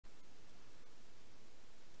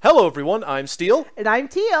Hello everyone, I'm Steel. And I'm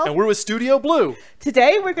Teal. And we're with Studio Blue.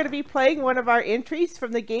 Today we're going to be playing one of our entries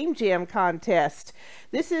from the Game Jam contest.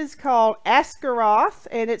 This is called Askeroth,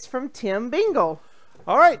 and it's from Tim Bengel.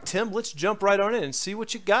 Alright, Tim, let's jump right on in and see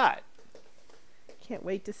what you got. Can't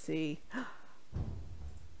wait to see.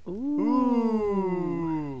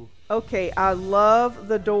 Ooh. Okay, I love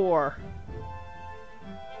the door.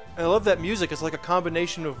 I love that music. It's like a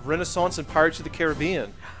combination of Renaissance and Pirates of the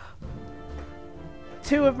Caribbean.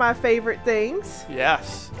 Two of my favorite things.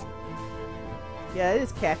 Yes. Yeah, it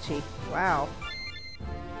is catchy. Wow.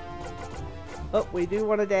 Oh, we do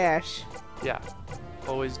want to dash. Yeah.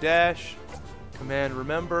 Always dash. Command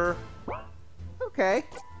remember. Okay.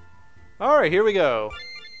 Alright, here we go.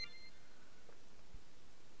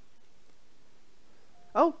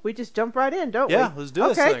 Oh, we just jump right in, don't we? Yeah, let's do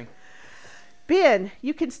this thing. Ben,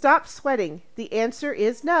 you can stop sweating. The answer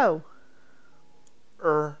is no.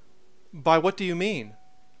 By what do you mean?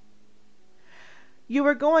 You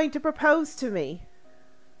were going to propose to me.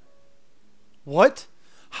 What?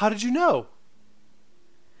 How did you know?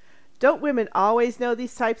 Don't women always know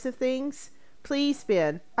these types of things? Please,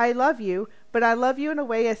 Ben, I love you, but I love you in a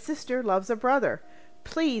way a sister loves a brother.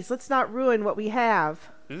 Please, let's not ruin what we have.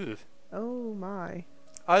 Ugh. Oh, my.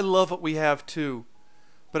 I love what we have, too.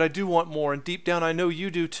 But I do want more, and deep down I know you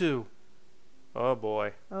do, too. Oh,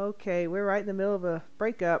 boy. Okay, we're right in the middle of a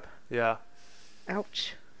breakup. Yeah.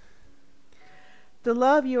 Ouch. The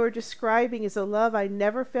love you are describing is a love I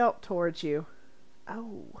never felt towards you.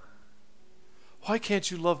 Oh. Why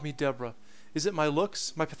can't you love me, Deborah? Is it my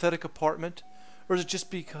looks, my pathetic apartment, or is it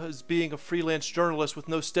just because being a freelance journalist with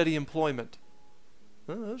no steady employment?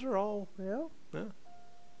 Those are all, Well. yeah.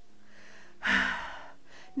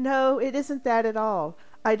 No, it isn't that at all.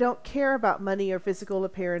 I don't care about money or physical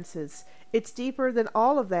appearances. It's deeper than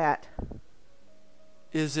all of that.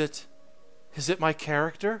 Is it my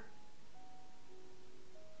character?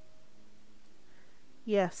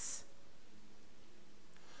 Yes.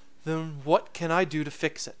 Then what can I do to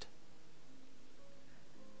fix it?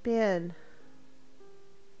 Ben.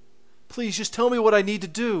 Please, just tell me what I need to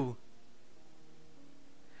do.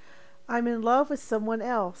 I'm in love with someone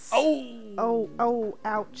else. Oh! Oh,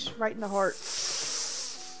 ouch. Right in the heart.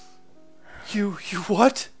 You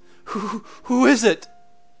what? Who is it?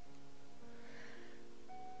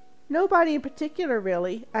 Nobody in particular,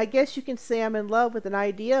 really. I guess you can say I'm in love with an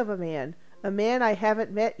idea of a man I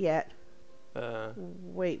haven't met yet.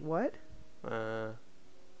 Wait, what?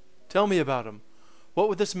 Tell me about him. What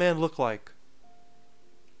would this man look like?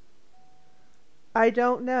 I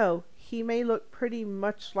don't know. He may look pretty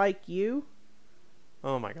much like you.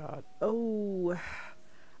 Oh my God. Oh,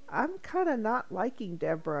 I'm kind of not liking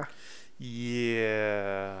Deborah.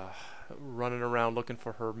 Yeah. Running around looking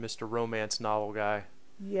for her Mr. Romance novel guy.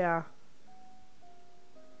 Yeah.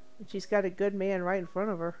 And she's got a good man right in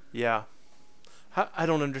front of her. Yeah. I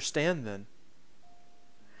don't understand then.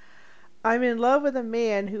 I'm in love with a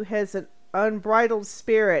man who has an unbridled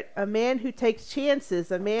spirit, a man who takes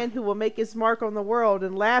chances, a man who will make his mark on the world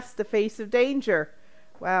and laughs the face of danger.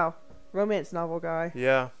 Wow. Romance novel guy.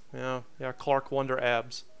 Yeah. Clark Wonder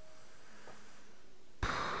abs.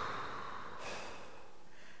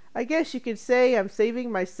 I guess you could say I'm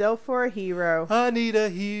saving myself for a hero. I need a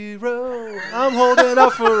hero. I'm holding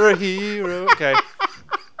out for a hero. Okay.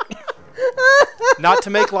 Not to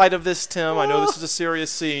make light of this, Tim. I know this is a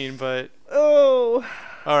serious scene, but... Oh.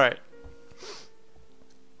 Alright.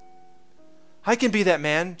 I can be that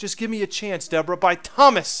man. Just give me a chance, Deborah. By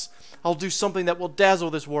Thomas, I'll do something that will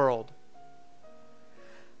dazzle this world.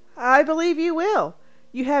 I believe you will.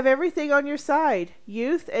 You have everything on your side.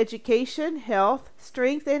 Youth, education, health,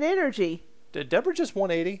 strength, and energy. Did Deborah just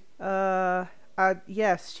 180?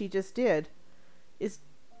 Yes, she just did.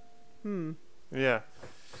 Yeah.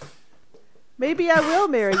 Maybe I will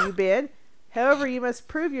marry you, Ben. However, you must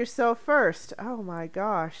prove yourself first. Oh my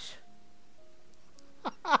gosh.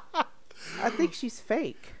 I think she's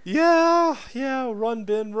fake. Yeah. Run,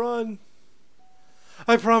 Ben, run.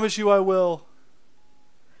 I promise you I will.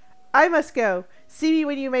 I must go. See me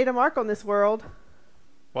when you made a mark on this world.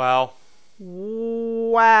 Wow.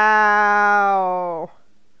 Wow.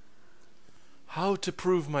 How to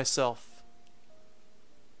prove myself?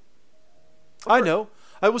 I know.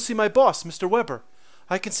 I will see my boss, Mr. Weber.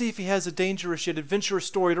 I can see if he has a dangerous yet adventurous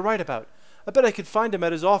story to write about. I bet I could find him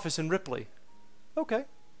at his office in Ripley. Okay.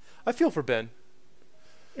 I feel for Ben.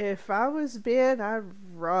 If I was Ben, I'd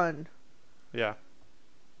run. Yeah.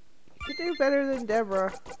 You do better than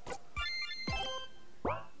Deborah.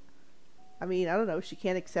 I mean, I don't know. She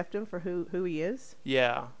can't accept him for who he is.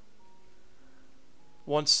 Yeah.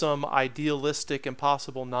 Wants some idealistic,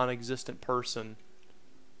 impossible, non-existent person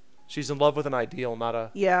She's in love with an ideal, not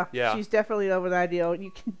a... Yeah, Yeah. she's definitely over an ideal. You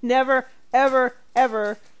can never, ever,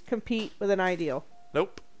 ever compete with an ideal.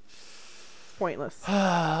 Nope. It's pointless.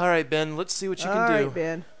 All right, Ben. Let's see what you can All do. right,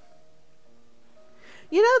 Ben.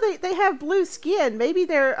 You know, they have blue skin. Maybe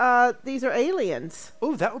these are aliens.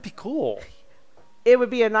 Oh, that would be cool. It would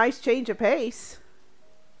be a nice change of pace.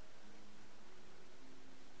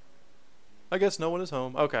 I guess no one is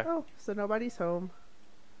home. Okay. Oh, so nobody's home.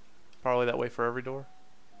 Probably that way for every door.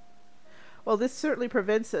 Well, this certainly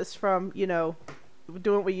prevents us from, you know,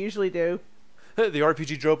 doing what we usually do. The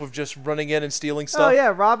RPG trope of just running in and stealing stuff. Oh, yeah,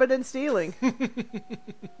 robbing and stealing.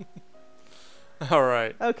 All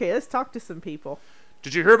right. Okay, let's talk to some people.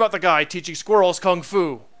 Did you hear about the guy teaching squirrels kung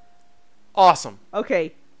fu? Awesome.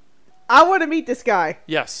 Okay, I want to meet this guy.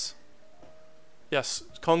 Yes. Yes,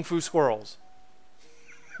 kung fu squirrels.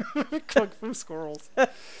 Kung fu squirrels.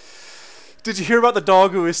 Did you hear about the dog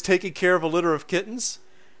who is taking care of a litter of kittens?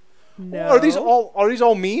 No. Are these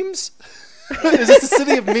all memes? Is this the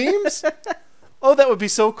city of memes? Oh, that would be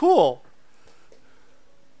so cool.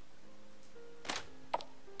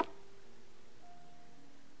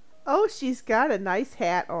 Oh, she's got a nice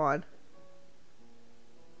hat on.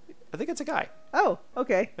 I think it's a guy. Oh,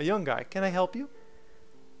 okay. A young guy. Can I help you?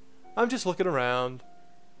 I'm just looking around.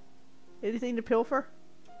 Anything to pilfer?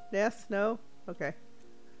 Yes? No? Okay.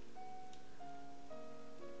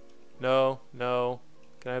 No, no.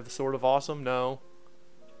 Can I have the sword of awesome? No.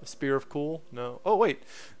 A spear of cool? No. Oh, wait.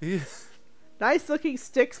 Nice looking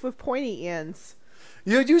sticks with pointy ends.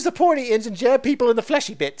 You use the pointy ends and jab people in the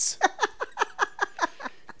fleshy bits.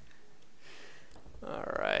 All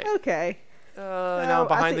right. Okay. Now I'm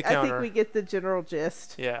behind the counter. I think we get the general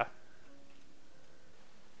gist. Yeah.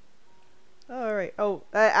 All right. Oh,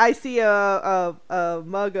 I see a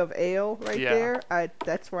mug of ale right Yeah. there.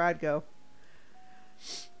 That's where I'd go.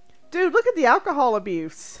 Dude, look at the alcohol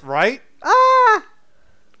abuse. Right? Ah!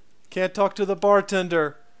 Can't talk to the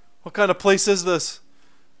bartender. What kind of place is this?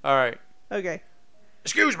 All right. Okay.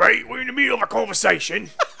 Excuse me, we're in the middle of a conversation.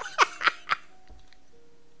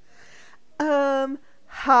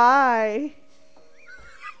 Hi.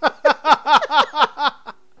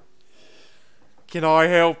 Can I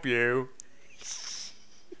help you?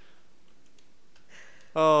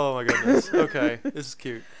 Oh my goodness. Okay, this is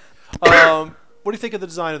cute. What do you think of the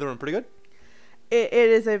design of the room? Pretty good? It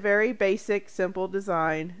is a very basic, simple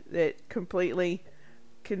design that completely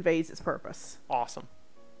conveys its purpose. Awesome.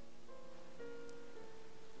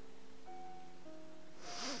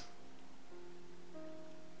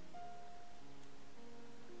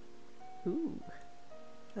 Ooh.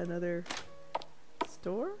 Another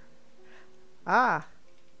store? Ah,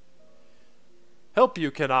 Help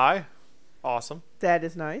you, can I? Awesome. that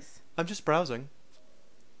is nice. I'm just browsing.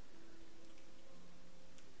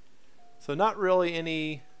 So not really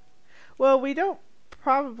any... Well, we don't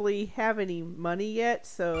probably have any money yet,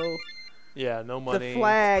 so Yeah, no money. the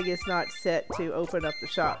flag is not set to open up the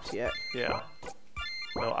shops yet. Yeah.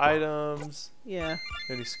 No items. Yeah.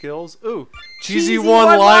 Any skills? Ooh, cheesy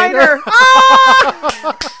one-liner. one-liner.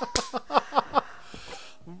 Ah!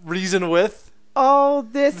 Reason with. Oh,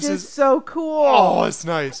 this This is is- so cool. Oh, it's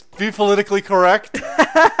nice. Be politically correct. And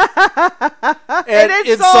And insult.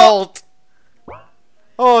 insult.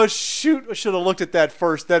 Oh shoot! I should have looked at that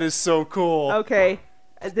first. That is so cool. Okay.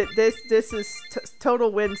 This is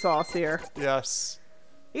total win sauce here. Yes.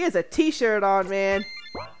 He has a t-shirt on, man.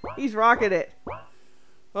 He's rocking it.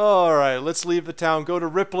 All right. Let's leave the town. Go to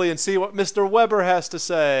Ripley and see what Mr. Weber has to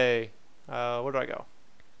say. Where do I go?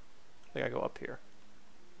 I think I go up here.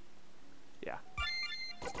 Yeah.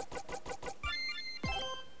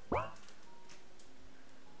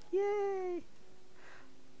 Yay.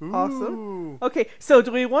 Ooh. Awesome. Okay, so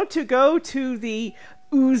do we want to go to the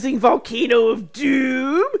oozing volcano of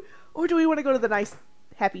doom? Or do we want to go to the nice,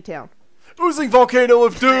 happy town? Oozing volcano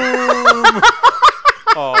of doom.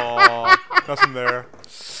 Oh, nothing there.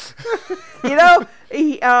 You know,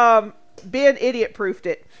 Ben idiot-proofed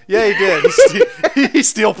it. Yeah, he did. He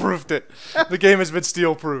steel-proofed it. The game has been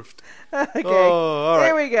steel-proofed. Okay, Oh, all right.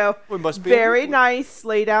 there we go. We must be Very in- nice,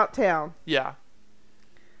 laid-out town. Yeah.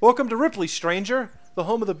 Welcome to Ripley, stranger. The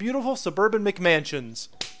home of the beautiful suburban McMansions.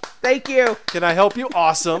 Thank you. Can I help you?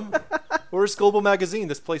 Awesome. Where's Global Magazine,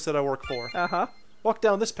 this place that I work for? Uh-huh. Walk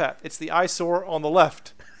down this path. It's the eyesore on the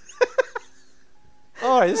left.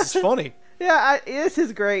 All right, this is funny. Yeah, this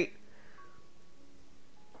is great.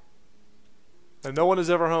 And no one is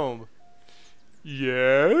ever home.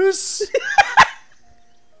 Yes?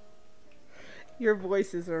 Your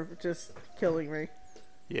voices are just killing me.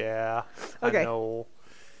 Yeah, Okay. I know.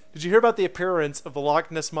 Did you hear about the appearance of the Loch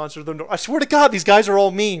Ness Monster? I swear to God, these guys are all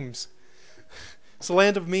memes. It's a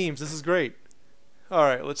land of memes. This is great. All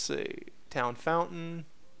right, let's see. Town fountain.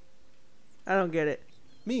 I don't get it.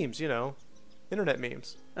 Memes, you know. Internet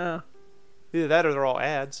memes. Oh. Either that or they're all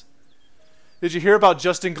ads. Did you hear about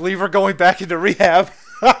Justin Cleaver going back into rehab?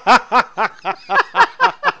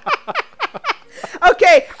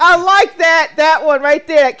 Okay, I like that one right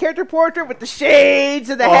there. That character portrait with the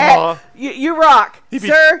shades and the hat. You rock.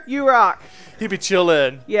 Sir, you rock. He'd be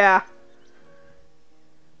chillin'. Yeah.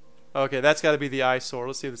 Okay, that's got to be the eyesore.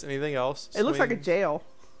 Let's see if there's anything else. It looks like a jail.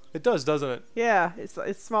 It does, doesn't it? Yeah,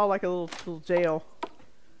 it's small like a little jail.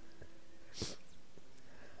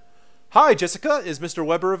 Hi, Jessica. Is Mr.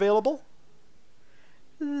 Weber available?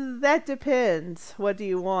 That depends. What do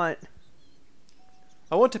you want?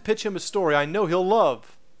 I want to pitch him a story I know he'll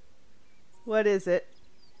love. What is it?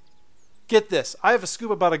 Get this. I have a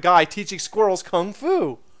scoop about a guy teaching squirrels kung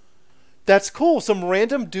fu. That's cool. Some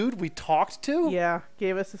random dude we talked to? Yeah,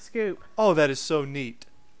 gave us a scoop. Oh, that is so neat.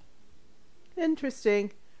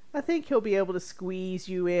 Interesting. I think he'll be able to squeeze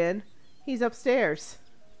you in. He's upstairs.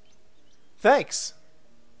 Thanks.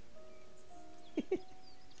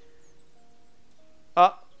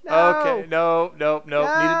 No. Okay. No.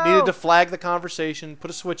 Needed to flag the conversation.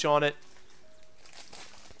 Put a switch on it.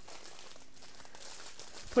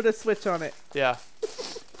 Put a switch on it. Yeah.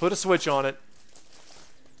 Put a switch on it.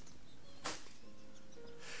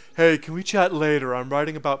 Hey, can we chat later? I'm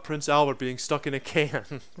writing about Prince Albert being stuck in a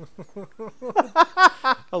can.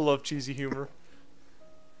 I love cheesy humor.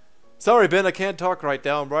 Sorry, Ben, I can't talk right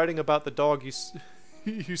now. I'm writing about the dog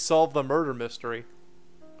you solved the murder mystery.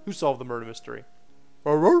 Who solved the murder mystery?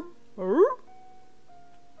 Do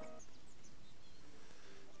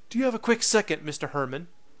you have a quick second, Mr. Herman?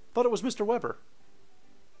 Thought it was Mr. Weber.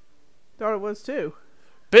 Thought it was too.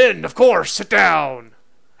 Ben, of course, sit down.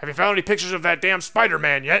 Have you found any pictures of that damn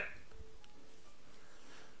Spider-Man yet?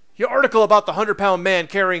 Your article about the 100-pound man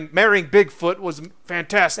marrying Bigfoot was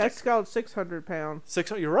fantastic. That's called 600 pounds.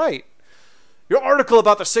 600. You're right. Your article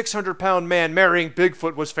about the 600-pound man marrying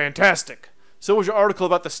Bigfoot was fantastic. So was your article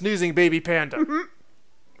about the sneezing baby panda.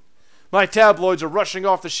 My tabloids are rushing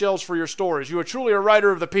off the shelves for your stories. You are truly a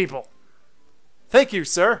writer of the people. Thank you,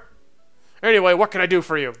 sir. Anyway, what can I do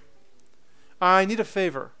for you? I need a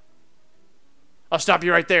favor. I'll stop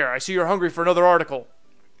you right there. I see you're hungry for another article.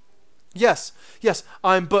 Yes,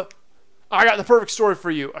 I got the perfect story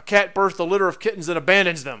for you. A cat births a litter of kittens and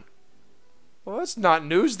abandons them. Well, that's not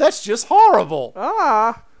news. That's just horrible.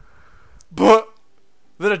 But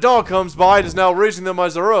then a dog comes by and is now raising them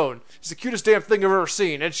as their own. It's the cutest damn thing I've ever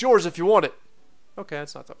seen. And it's yours if you want it. Okay,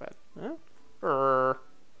 that's not so bad.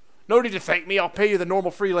 No need to thank me. I'll pay you the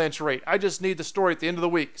normal freelance rate. I just need the story at the end of the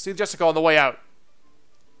week. See Jessica on the way out.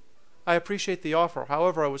 I appreciate the offer.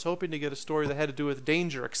 However, I was hoping to get a story that had to do with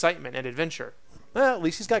danger, excitement, and adventure. Well, at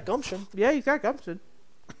least he's got gumption. Yeah, he's got gumption.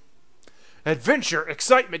 Adventure,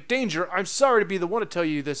 excitement, danger. I'm sorry to be the one to tell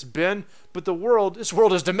you this, Ben, but this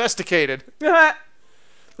world is domesticated.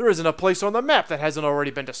 There isn't a place on the map that hasn't already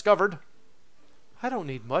been discovered. I don't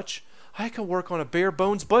need much. I can work on a bare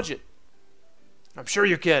bones budget. I'm sure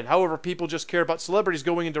you can. However, people just care about celebrities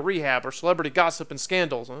going into rehab or celebrity gossip and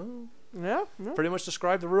scandals. Yeah. Pretty much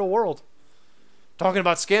describe the real world. Talking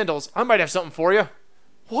about scandals, I might have something for you.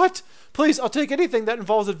 What? Please, I'll take anything that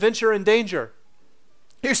involves adventure and danger.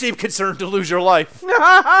 You seem concerned to lose your life.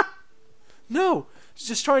 No,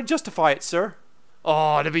 just try and justify it, sir.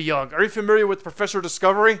 Oh, to be young. Are you familiar with Professor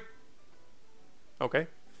Discovery? Okay.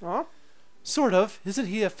 Sort of. Isn't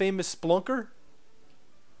he a famous splunker?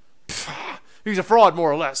 He's a fraud,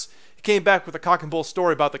 more or less. He came back with a cock and bull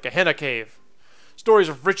story about the Gehenna Cave. Stories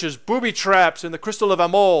of riches, booby traps, and the Crystal of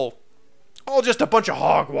Amol. All just a bunch of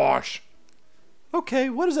hogwash.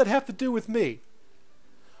 Okay, what does that have to do with me?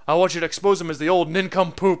 I want you to expose him as the old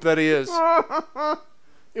nincompoop that he is.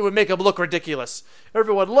 It would make him look ridiculous.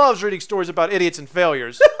 Everyone loves reading stories about idiots and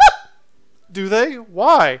failures. Do they?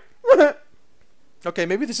 Why? Okay,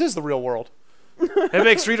 maybe this is the real world. It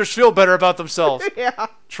makes readers feel better about themselves. Yeah.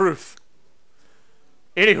 Truth.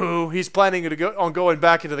 Anywho, he's planning on going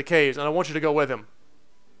back into the caves, and I want you to go with him.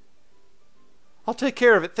 I'll take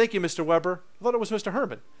care of it. Thank you, Mr. Weber. I thought it was Mr.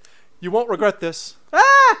 Herman. You won't regret this.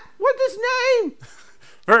 What's his name?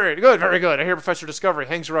 Very good, very good. I hear Professor Discovery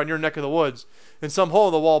hangs around your neck of the woods in some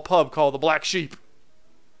hole-in-the-wall pub called the Black Sheep.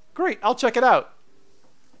 Great, I'll check it out.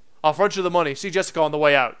 I'll front you the money. See Jessica on the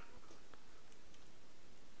way out.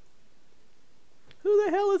 Who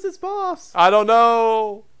the hell is his boss? I don't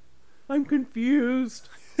know. I'm confused.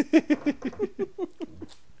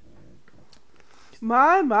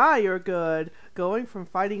 My, you're good. Going from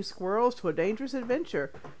fighting squirrels to a dangerous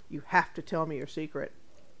adventure. You have to tell me your secret.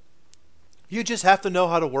 You just have to know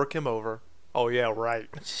how to work him over. Oh, yeah, right.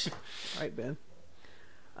 Right, Ben.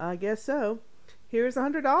 I guess so. Here's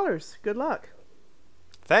 $100. Good luck.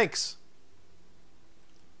 Thanks.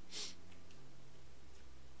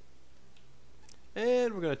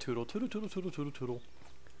 And we're gonna tootle, tootle, tootle, tootle, tootle, tootle.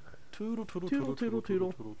 Tootle, tootle, tootle, tootle,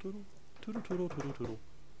 tootle, tootle, tootle. Tootle, tootle, tootle, tootle.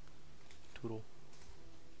 Tootle.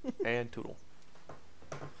 And tootle.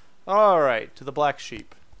 Alright, to the black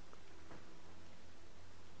sheep.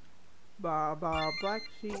 Ba ba black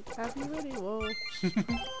sheep, have you any wool?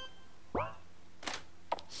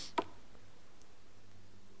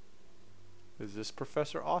 Is this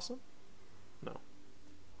professor awesome? No.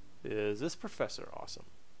 Is this professor awesome?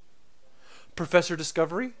 Professor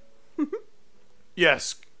Discovery?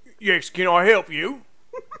 Yes. Yes, can I help you?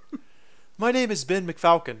 My name is Ben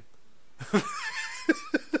McFalcon.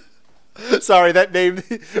 Sorry, that name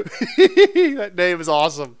that name is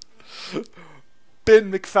awesome.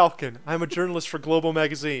 Ben McFalcon. I'm a journalist for Global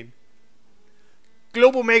Magazine.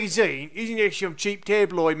 Global Magazine? Isn't it some cheap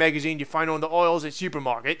tabloid magazine you find on the aisles at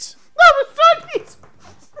supermarkets? No, it's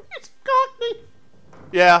Cockney.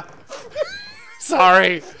 Yeah.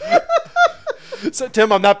 Sorry. So,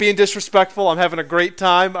 Tim, I'm not being disrespectful. I'm having a great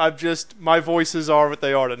time. My voices are what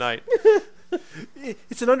they are tonight.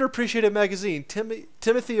 It's an underappreciated magazine.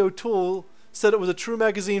 Timothy O'Toole said it was a true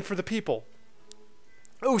magazine for the people.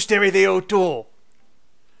 Who's Timothy O'Toole?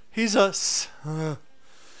 He's a...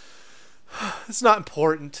 It's not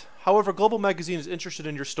important. However, Global Magazine is interested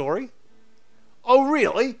in your story. Oh,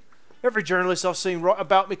 really? Every journalist I've seen write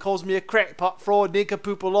about me calls me a crackpot, fraud,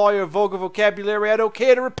 nincompoop, a liar, vulgar vocabulary I don't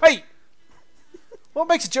care to repeat. What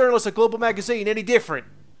makes a journalist a Global Magazine any different?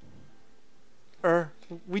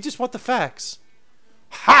 We just want the facts.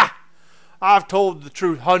 Ha! I've told the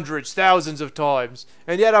truth hundreds, thousands of times,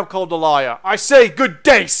 and yet I'm called a liar. I say good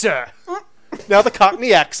day, sir! Now the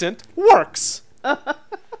Cockney accent works.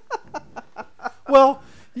 Well,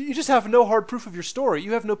 you just have no hard proof of your story.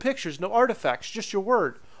 You have no pictures, no artifacts, just your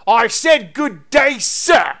word. I said good day,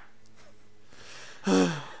 sir!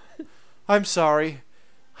 I'm sorry.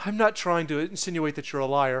 I'm not trying to insinuate that you're a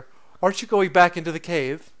liar. Aren't you going back into the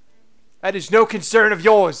cave? That is no concern of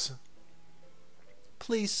yours.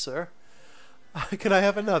 Please, sir. Can I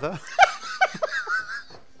have another?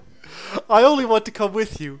 I only want to come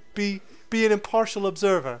with you. Be an impartial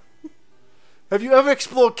observer. Have you ever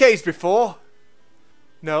explored caves before?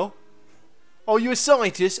 No. Are you a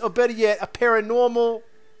scientist, or better yet, a paranormal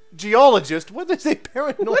geologist? What did they say,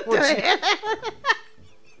 paranormal geologist?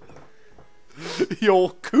 You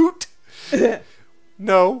old coot?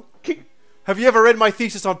 No. Have you ever read my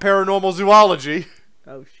thesis on paranormal zoology?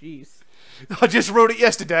 Oh, jeez. I just wrote it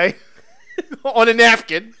yesterday. On a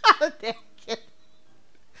napkin. On a napkin.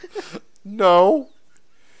 No.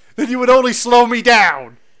 Then you would only slow me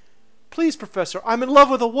down. Please, Professor, I'm in love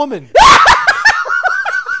with a woman. I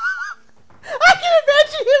can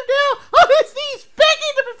imagine him now on his knees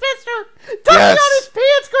begging the professor, tugging on his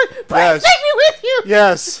pants, going, please take me with you.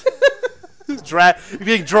 Yes.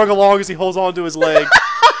 Being drug along as he holds on to his leg.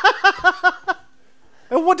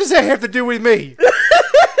 And what does that have to do with me?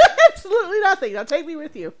 Absolutely nothing. Now take me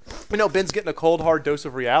with you. You know, Ben's getting a cold, hard dose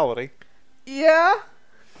of reality. Yeah?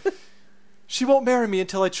 She won't marry me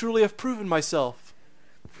until I truly have proven myself.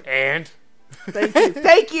 And? Thank you.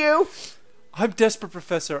 Thank you. I'm desperate,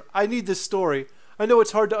 Professor. I need this story. I know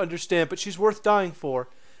it's hard to understand, but she's worth dying for.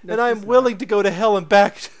 No, and I am willing to go to hell and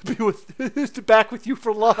back to be with back with you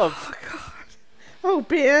for love. Oh, God. Oh,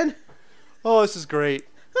 Ben. Oh, this is great.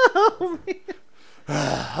 Oh, man.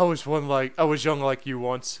 I was young like you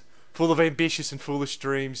once, full of ambitious and foolish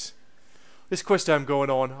dreams. This quest I'm going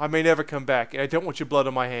on, I may never come back, and I don't want your blood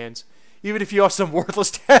on my hands. Even if you are some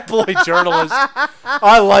worthless tabloid journalist,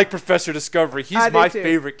 I like Professor Discovery. He's my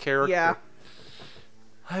favorite character. Yeah.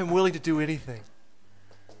 I am willing to do anything.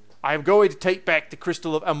 I am going to take back the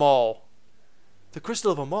Crystal of Amal. The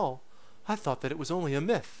Crystal of Amal? I thought that it was only a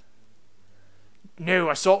myth. No,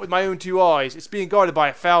 I saw it with my own two eyes. It's being guarded by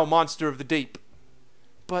a foul monster of the deep.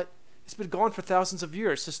 But it's been gone for thousands of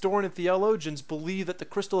years. Historians and theologians believe that the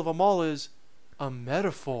Crystal of Amal is a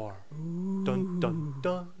metaphor. Ooh. Dun, dun,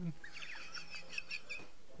 dun.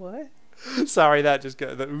 What? Sorry, that just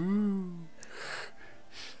got the ooh.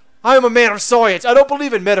 I am a man of science. I don't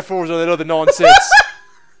believe in metaphors or that other nonsense.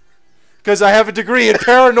 Because I have a degree in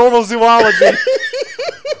paranormal zoology.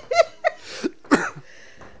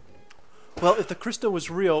 Well, if the crystal was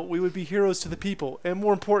real, we would be heroes to the people, and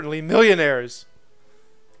more importantly, millionaires.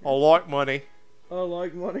 I like money. I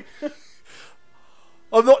like money.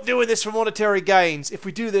 I'm not doing this for monetary gains. If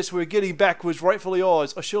we do this, we're getting back what is rightfully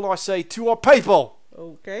ours, or shall I say, to our people.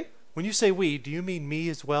 Okay. When you say we, do you mean me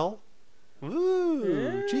as well? Ooh,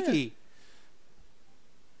 yeah. Cheeky.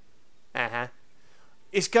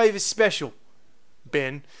 This cave is special.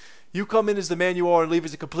 Ben, you come in as the man you are and leave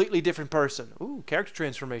as a completely different person. Ooh, character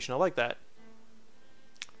transformation. I like that.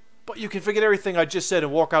 But you can forget everything I just said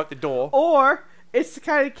and walk out the door. Or it's the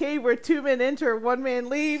kind of cave where 2 men enter, 1 man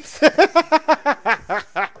leaves.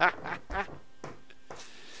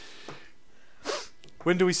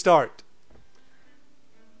 When do we start?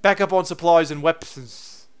 Back up on supplies and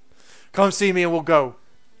weapons. Come see me and we'll go.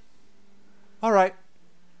 All right.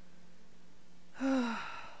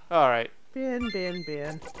 All right. Ben.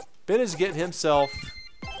 Ben is getting himself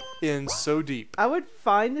in so deep. I would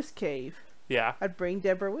find this cave. Yeah. I'd bring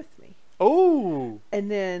Deborah with me. Oh. And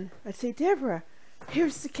then I'd say, Deborah,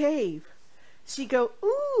 here's the cave. She'd go,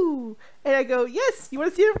 ooh. And I go, yes, you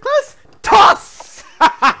want to see it up close? Toss!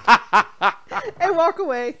 And walk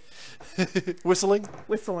away. Whistling?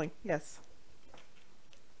 Whistling, yes.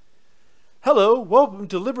 Hello, welcome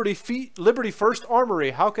to Liberty First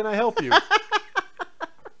Armory. How can I help you?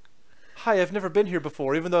 Hi, I've never been here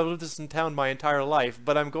before, even though I've lived in town my entire life,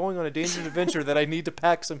 but I'm going on a dangerous adventure that I need to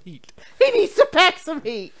pack some heat. He needs to pack some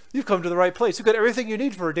heat. You've come to the right place. You've got everything you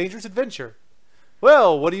need for a dangerous adventure.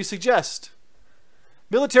 Well, what do you suggest?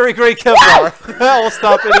 Military-grade Kevlar. That will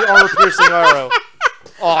stop any armor-piercing arrow.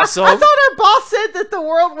 Awesome. I thought our boss said that the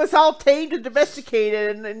world was all tamed and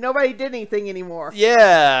domesticated and nobody did anything anymore.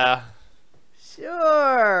 Yeah.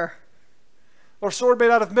 Sure. Or sword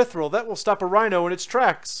made out of mithril. That will stop a rhino in its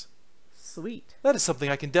tracks. Sweet. That is something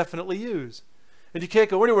I can definitely use. And you can't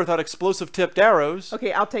go anywhere without explosive tipped arrows.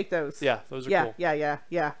 Okay, I'll take those. Yeah, those are cool.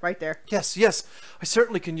 Yeah, right there. Yes. I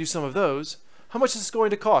certainly can use some of those. How much is this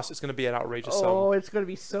going to cost? It's going to be an outrageous sum. Oh, it's going to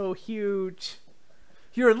be so huge.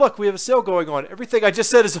 Here, and look, we have a sale going on. Everything I just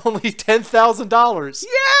said is only $10,000.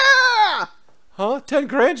 Yeah! Huh? 10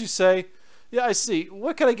 grand, you say? Yeah, I see.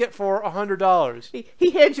 What can I get for $100?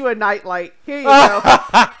 He hands you a nightlight. Here you go.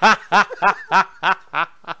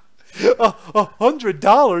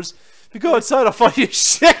 $100? If you go outside, I'll find you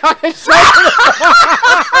shit.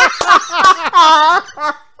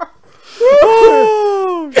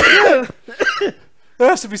 Oh, shit. There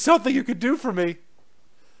has to be something you could do for me.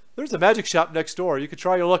 There's a magic shop next door. You could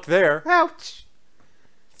try your luck there. Ouch.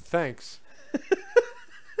 Thanks.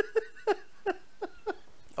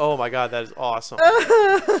 Oh my god, that is awesome.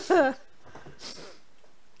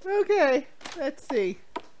 Okay, let's see.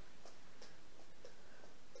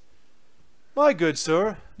 My good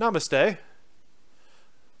sir, namaste.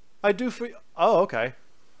 I do for you. Oh, okay.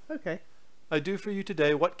 Okay. I do for you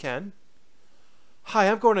today what can. Hi,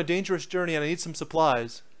 I'm going on a dangerous journey and I need some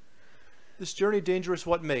supplies. This journey dangerous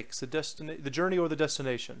what makes? The journey or the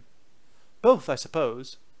destination? Both, I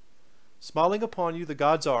suppose. Smiling upon you, the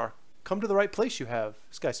gods are. Come to the right place you have.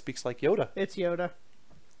 This guy speaks like Yoda. It's Yoda.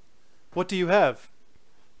 What do you have?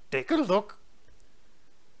 Take a look.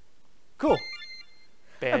 Cool.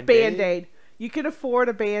 A Band-Aid. You can afford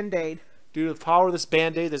a Band-Aid. Due to the power of this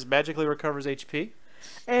Band-Aid, this magically recovers HP.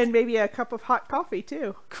 And maybe a cup of hot coffee,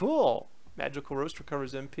 too. Cool. Magical roast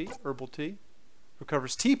recovers MP. Herbal tea.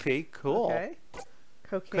 Recovers TP. Cool. Okay.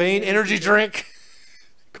 Cocaine energy drink.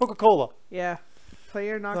 Coca-Cola. Yeah.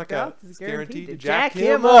 Player knocked out is guaranteed to jack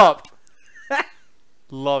him up.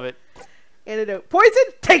 Love it. Antidote. Poison?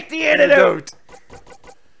 Take the antidote.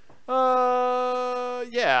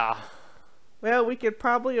 Yeah. Well, we could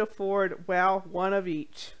probably afford, well, one of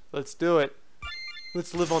each. Let's do it.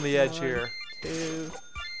 Let's live on the edge here. 2,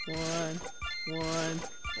 1, 1,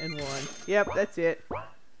 and 1. Yep, that's it.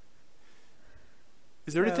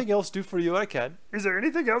 Is there anything else due for you I can? Is there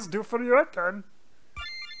anything else due for you I can?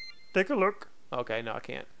 Take a look. Okay, no, I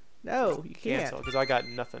can't. No, you can't. Cancel, because I got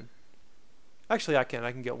nothing. Actually, I can.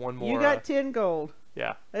 I can get one more. You got 10 gold.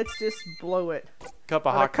 Yeah. Let's just blow it. Cup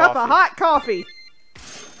of On hot a cup coffee. of hot coffee.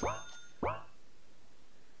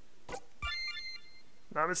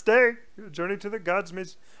 Namaste. Your journey to the gods may...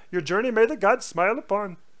 Your journey may the gods smile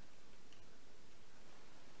upon.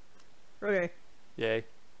 Okay. Yay.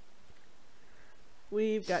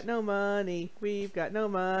 We've got no money. We've got no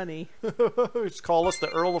money. Just call us the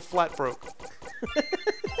Earl of Flatbroke.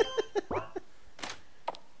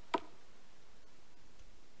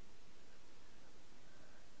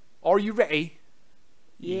 Are you ready?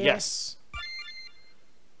 Yeah. Yes.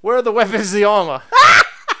 Where are the weapons, the armor?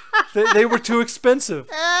 they were too expensive.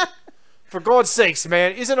 For God's sakes,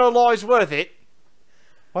 man, isn't our lives worth it?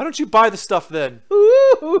 Why don't you buy the stuff then?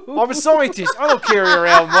 I'm a scientist. I don't carry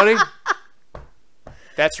around money.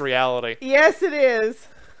 That's reality. Yes, it is.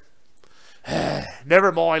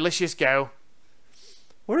 Never mind, let's just go.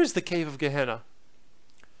 Where is the Cave of Gehenna?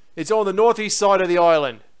 It's on the northeast side of the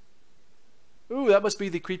island. Ooh, that must be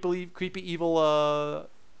the creepy evil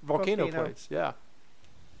volcano place. Yeah.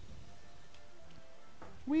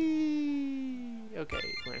 Whee! Okay,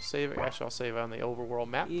 we're gonna save it. Actually, I'll save it on the overworld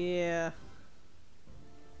map. Yeah.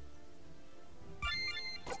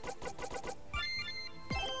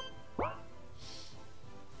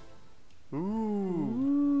 Ooh.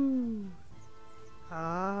 Ooh.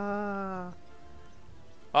 Ah.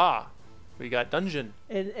 Ah, we got dungeon.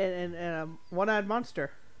 And a one-eyed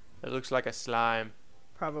monster. It looks like a slime.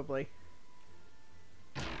 Probably.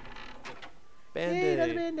 Yay, Band-aid.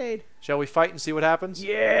 another band-aid. Shall we fight and see what happens?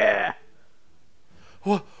 Yeah.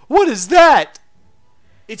 What is that?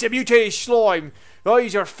 It's a mutated slime.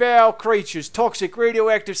 These are foul creatures, toxic,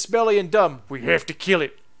 radioactive, smelly, and dumb. We have to kill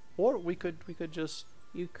it. Or we could just...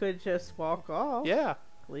 You could just walk off. Yeah.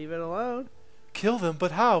 Leave it alone. Kill them,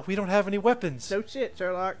 but how? We don't have any weapons. No shit,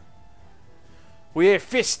 Sherlock. We have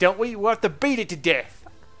fists, don't we? We'll have to beat it to death.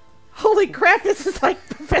 Holy crap, this is like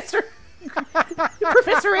Professor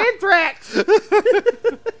Anthrax.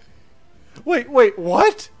 Wait,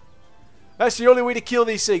 what? That's the only way to kill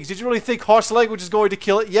these things. Did you really think harsh language is going to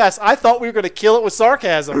kill it? Yes, I thought we were going to kill it with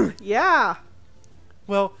sarcasm. Yeah.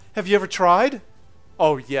 Well, have you ever tried?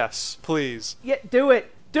 Oh, yes, please. Yeah, do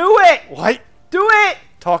it. Do it. What? Do it.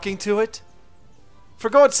 Talking to it? For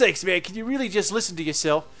God's sakes, man, can you really just listen to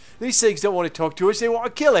yourself? These things don't want to talk to us, they want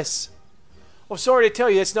to kill us. I'm sorry to tell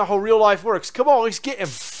you, that's not how real life works. Come on, let's get him.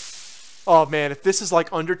 Oh, man, if this is like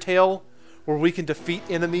Undertale, where we can defeat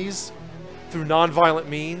enemies through non-violent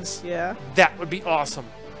means, Yeah. that would be awesome.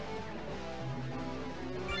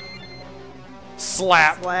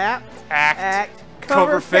 Slap. Slap. Act.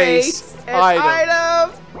 Cover face. And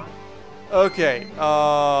item. Okay,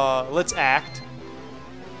 let's act.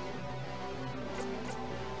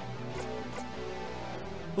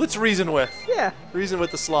 Let's reason with. Yeah. Reason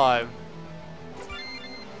with the slime.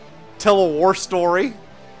 Tell a war story.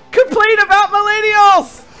 Complain about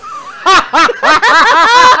millennials.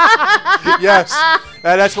 Yes,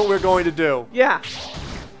 and that's what we're going to do. Yeah.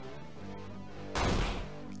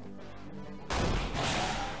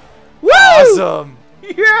 Woo! Awesome.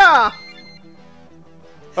 Yeah.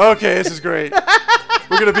 Okay, this is great.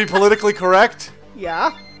 We're going to be politically correct,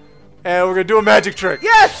 Yeah. and we're going to do a magic trick.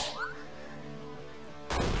 Yes.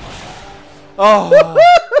 Oh.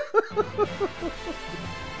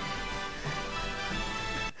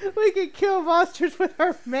 We can kill monsters with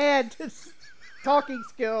our mad talking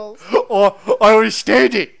skills. Oh, I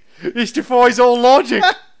understand it. It defies all logic.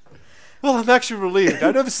 Well, I'm actually relieved.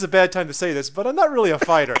 I know this is a bad time to say this, but I'm not really a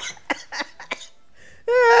fighter.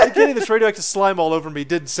 Getting this radioactive slime all over me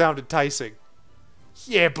didn't sound enticing.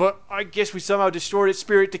 Yeah, but I guess we somehow destroyed its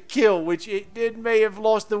spirit to kill, which it may have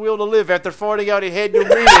lost the will to live after finding out it had no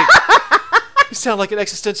meaning. You sound like an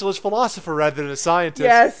existentialist philosopher rather than a scientist.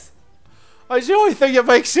 Yes. It's the only thing that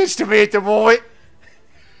makes sense to me at the moment.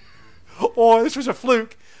 Oh, this was a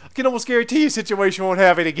fluke. I can almost guarantee a situation won't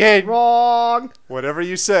have it again. Wrong. Whatever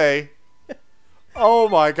you say. Oh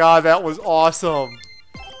my god, that was awesome.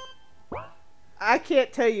 I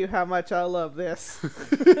can't tell you how much I love this.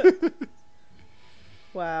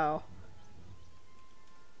 Wow.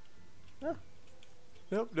 Oh.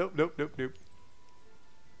 Nope.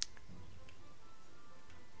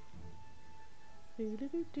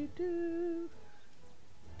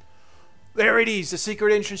 There it is, the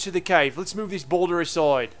secret entrance to the cave. Let's move this boulder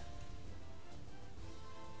aside.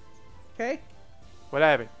 Okay. What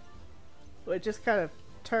happened? Well, it just kind of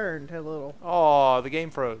turned a little. Oh, the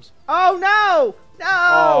game froze. Oh no! No!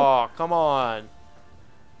 Oh, come on.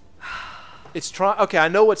 It's trying. Okay, I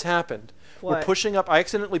know what's happened. What? We're pushing up. I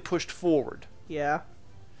accidentally pushed forward. Yeah.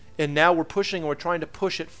 And now we're pushing and we're trying to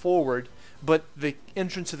push it forward, but the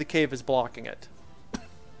entrance to the cave is blocking it.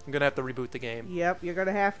 I'm going to have to reboot the game. Yep, you're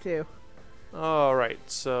gonna have to. Alright,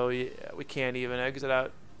 so yeah, we can't even exit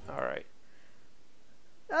out. Alright.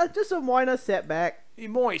 Just a minor setback. You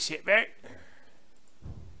might sit back.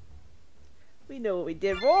 We know what we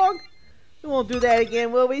did wrong. We won't do that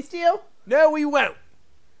again, will we, Steel? No, we won't.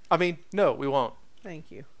 I mean, no, we won't. Thank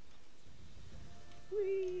you.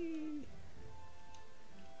 Whee.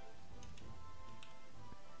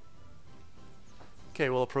 Okay,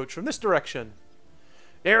 we'll approach from this direction.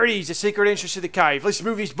 There it is, the secret entrance to the cave. Let's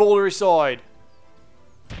move this boulder aside.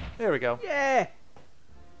 There we go. Yeah.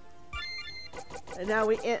 And now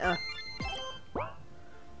we enter.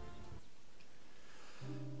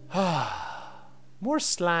 More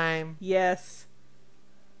slime. Yes.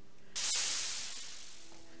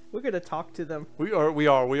 We're gonna talk to them. We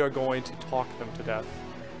are going to talk them to death.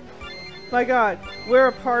 My God, we're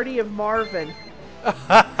a party of Marvin.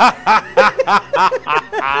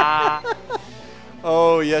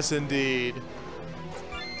 Oh, yes, indeed.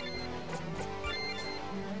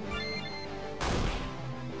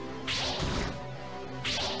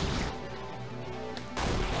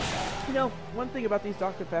 You know, one thing about these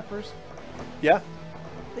Dr. Peppers, Yeah?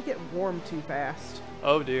 they get warm too fast.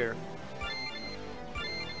 Oh dear.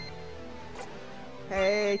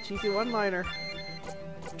 Hey, cheesy one-liner.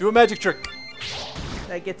 Do a magic trick.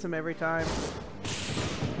 That gets him every time.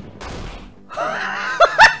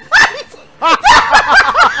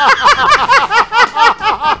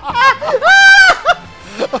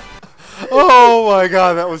 Oh my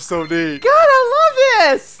god, that was so neat. God, I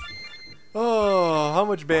love this! Oh, how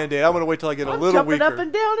much Band-Aid? I'm gonna wait till I get a I'm little jumping weaker. up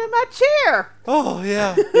and down in my chair. Oh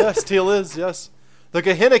yeah, yes, Teal is, yes. The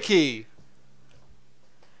Gehenna key.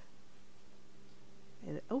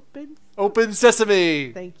 And it opens. Open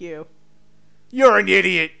sesame. Thank you. You're an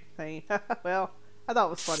idiot. Well, I thought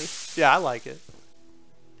it was funny. Yeah, I like it.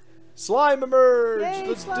 Slime emerge. Yay,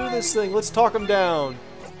 Let's do slime. this thing. Let's talk them down.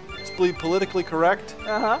 Let's be politically correct.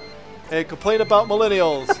 Uh-huh. Hey, complain about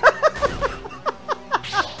millennials.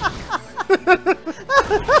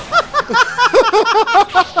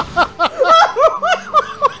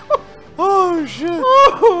 Oh shit.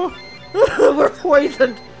 We're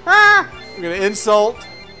poisoned. Ah! We're gonna insult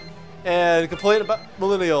and complain about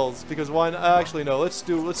millennials because why? Actually, no. Let's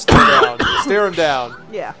stare down. Stare them down.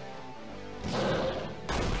 Yeah.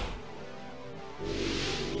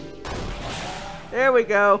 There we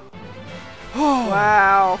go.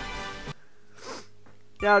 Wow.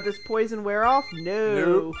 Now, does poison wear off? No.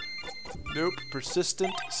 Nope. Nope.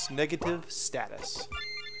 Persistent negative status.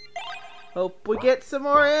 Hope we get some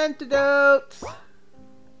more antidotes.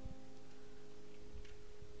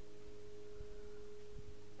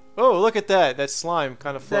 Oh, look at that. That slime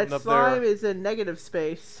kind of floating That up slime there. is in negative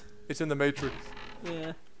space. It's in the Matrix.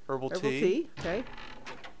 Yeah. Herbal Herbal tea. tea. Okay.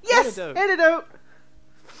 Yes! Antidote. Antidote!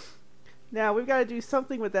 Now, we've got to do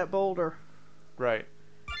something with that boulder. Right.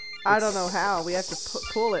 I don't know how. We have to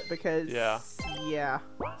pull it because... Yeah. Yeah.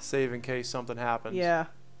 Save in case something happens. Yeah.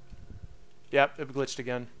 Yep, it glitched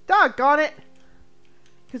again. Doggone it!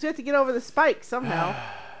 Because we have to get over the spike somehow.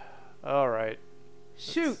 Alright.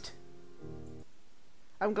 Shoot!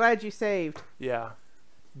 I'm glad you saved. Yeah.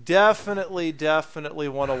 Definitely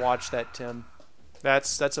want to watch that, Tim.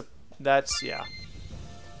 That's yeah.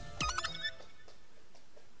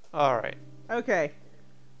 Alright. Okay.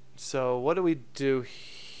 So, what do we do?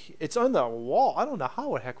 It's on the wall. I don't know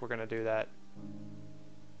how the heck we're going to do that.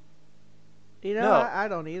 You know, No. I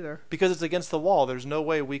don't either. Because it's against the wall. There's no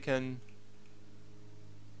way we can...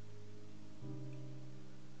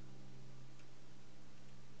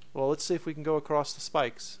 Well, let's see if we can go across the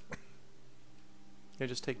spikes. You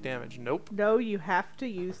just take damage. Nope. No, you have to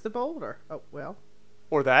use the boulder. Oh, well.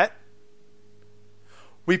 Or that.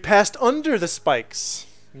 We passed under the spikes.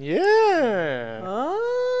 Yeah.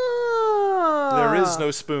 Oh! There is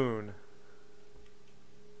no spoon.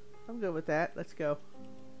 I'm good with that. Let's go.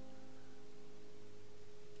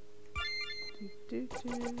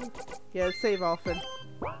 Yeah, save often.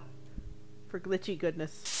 For glitchy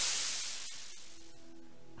goodness.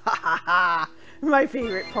 Ha ha ha! My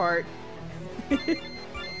favorite part.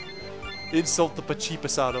 Insult the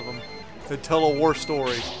pacheepus out of them. And tell a war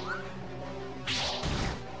story.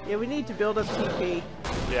 Yeah, we need to build up TP.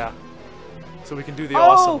 Yeah. So we can do the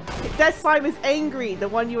awesome. Oh! That slime is angry, the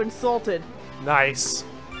one you insulted. Nice.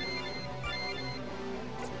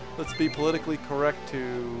 Let's be politically correct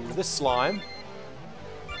to this slime.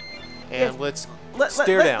 And Yes. let's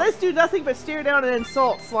stare down. Let's do nothing but stare down and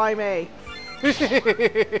insult Slime A.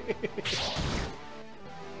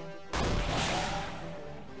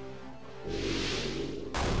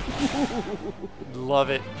 Love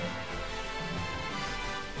it.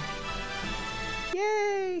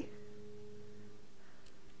 Yay!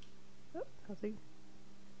 Oh, nothing.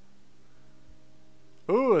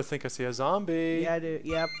 Ooh, I think I see a zombie. Yeah, I do.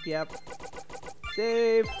 Yep.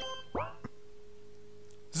 Save.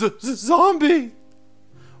 Zombie!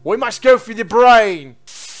 We must go for the brain!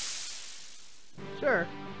 Sure.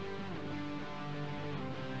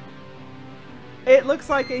 It looks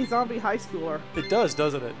like a zombie high schooler. It does,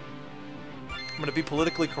 doesn't it? I'm gonna be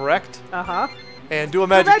politically correct Uh-huh. and do a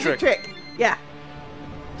magic, trick. Yeah.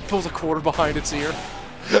 Pulls a quarter behind its ear.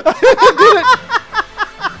 Did it!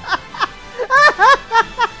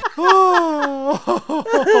 Oh,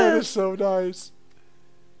 that is so nice.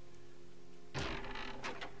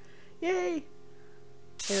 Yay.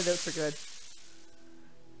 Antidotes are good.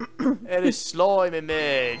 And a slime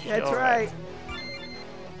image. That's All right.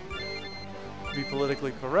 Be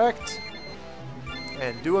politically correct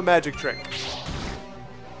and do a magic trick.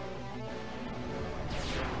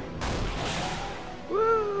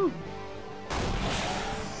 Woo!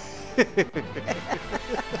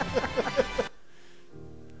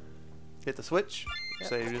 Hit the switch. Yep.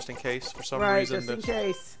 Say just in case for some Right, reason. just in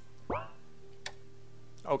case.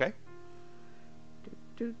 Okay. Do,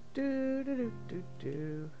 do, do, do, do,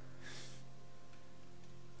 do.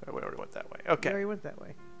 Oh, we already went that way. Okay. We already went that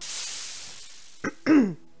way.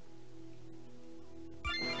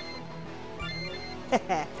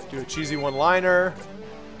 Do a cheesy one-liner.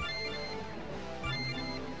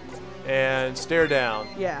 And stare down.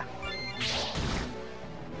 Yeah.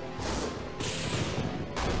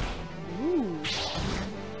 Ooh.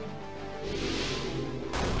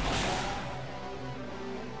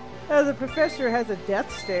 Oh, the professor has a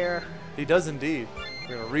death stare. He does indeed.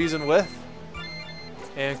 We're going to reason with.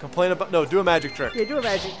 And complain about... No, do a magic trick. Yeah, do a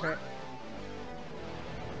magic trick.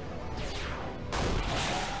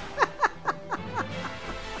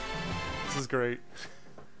 This is great.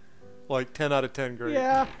 Like 10 out of 10 great.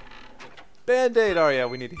 Yeah. Band-Aid. Oh, yeah,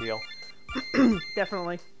 we need to heal.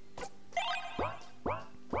 Definitely.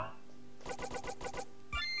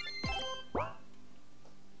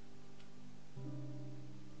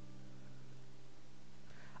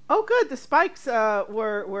 Oh, good. The spikes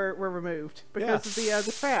were removed because of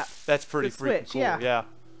the trap. That's pretty The freaking switch, cool. yeah.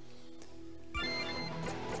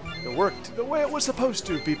 It worked the way it was supposed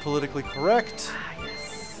to. Be politically correct. Ah,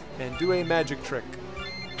 yes. And do a magic trick.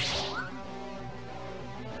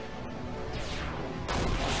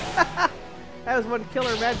 That was one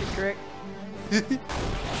killer magic trick.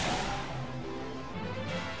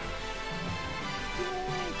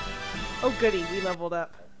 Oh, goody. We leveled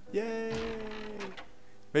up. Yay!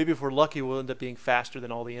 Maybe if we're lucky, we'll end up being faster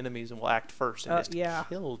than all the enemies and we'll act first and just yeah.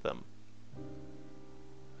 kill them.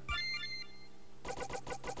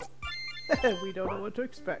 We don't know what to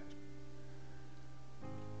expect.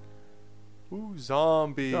 Ooh,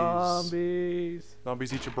 zombies. Zombies.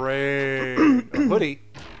 Zombies eat your brain. A hoodie.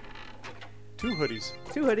 2 hoodies.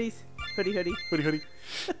 2 hoodies. Hoodie, hoodie. Hoodie, hoodie.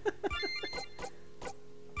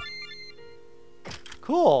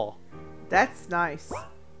 Cool. That's nice.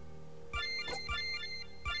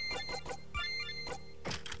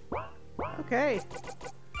 Okay.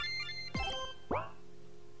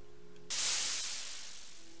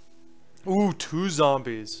 Ooh, 2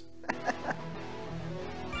 zombies.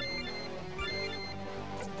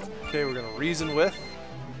 Okay, we're gonna reason with.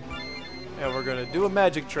 And we're gonna do a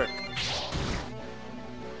magic trick.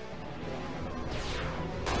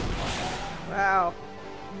 Wow.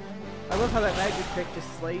 I love how that magic trick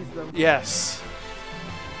just slays them. Yes.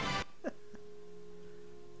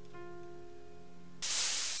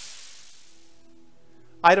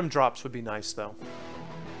 Item drops would be nice, though.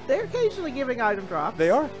 They're occasionally giving item drops.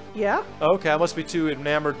 They are? Yeah. Okay, I must be too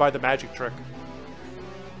enamored by the magic trick.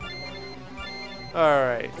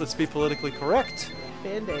 Alright, let's be politically correct.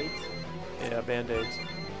 Band-aids. Yeah, band-aids.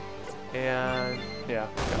 And, yeah.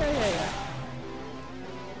 Okay. Yeah.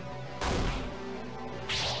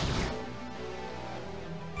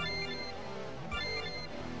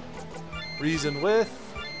 Reason with.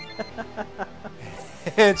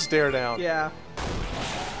 And stare down. Yeah.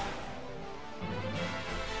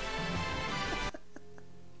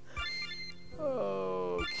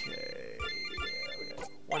 Okay. Yeah, we got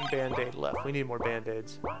 1 band-aid left. We need more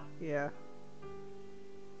band-aids. Yeah.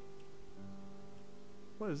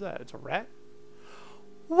 What is that? It's a rat?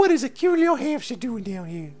 What is a cute little hamster doing down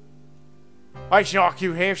here? I saw a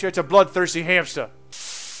cute hamster. It's a bloodthirsty hamster.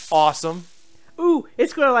 Awesome. Ooh,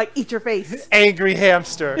 it's gonna like eat your face. Angry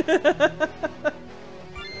hamster.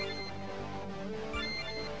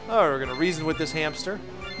 Oh, we're gonna reason with this hamster.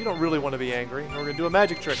 You don't really want to be angry. We're gonna do a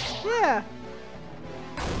magic trick. Yeah.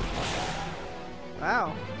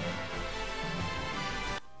 Wow.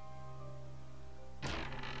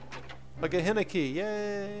 Like a Henneke.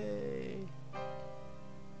 Yay.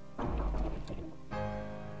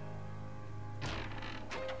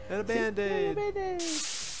 And a band-aid.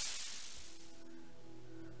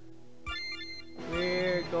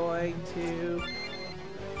 We're going to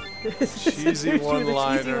Cheesy do the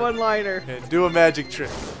one-liner. cheesy one-liner. And do a magic trick.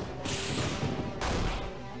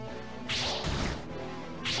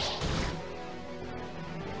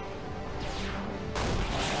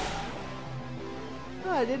 Oh,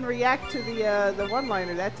 I didn't react to the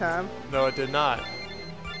one-liner that time. No, it did not.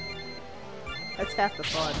 That's half the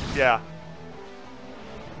fun. Yeah.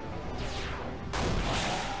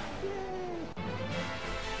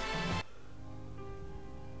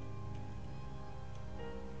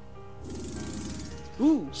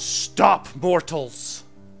 Ooh. Stop, mortals!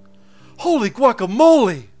 Holy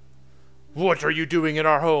guacamole! What are you doing in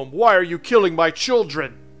our home? Why are you killing my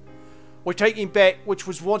children? We're taking back which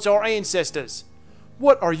was once our ancestors.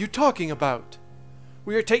 What are you talking about?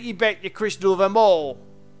 We are taking back the crystal of Amol.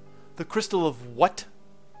 The crystal of what?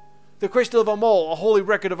 The crystal of Amol, a holy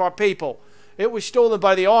record of our people. It was stolen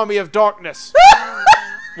by the army of darkness.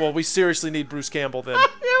 Well, we seriously need Bruce Campbell then.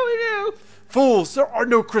 Yeah, we do. Fools, there are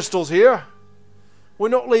no crystals here. We're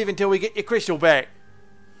not leaving till we get your crystal back.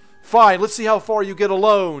 Fine, let's see how far you get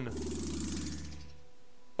alone.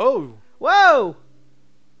 Oh. Whoa.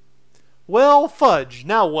 Well, fudge.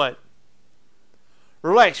 Now what?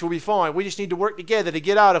 Relax, we'll be fine. We just need to work together to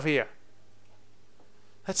get out of here.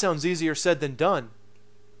 That sounds easier said than done.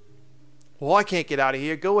 Well, I can't get out of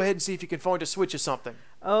here. Go ahead and see if you can find a switch or something.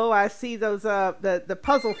 Oh, I see those, the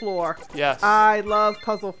puzzle floor. Yes. I love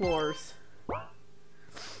puzzle floors.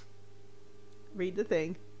 Read the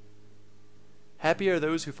thing. Happy are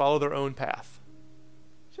those who follow their own path.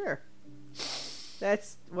 Sure.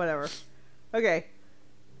 That's whatever. Okay.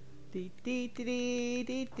 Dee dee dee dee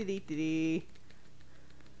dee dee dee dee.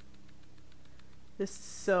 This is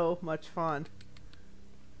so much fun.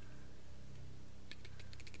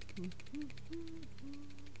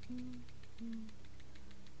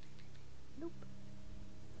 Nope.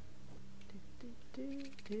 I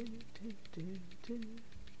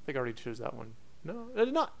think I already chose that one. No, I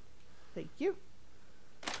did not. Thank you.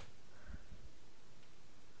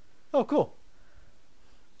 Oh, cool.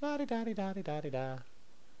 Da-di-da-di-da-di-da-di-da.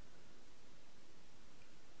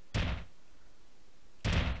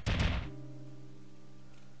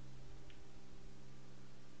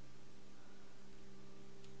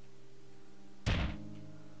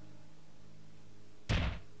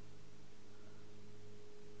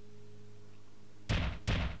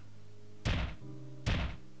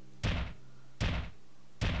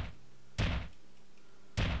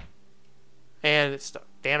 And it's stuck.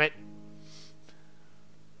 Damn it.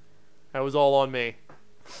 That was all on me.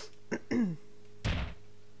 I think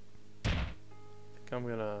I'm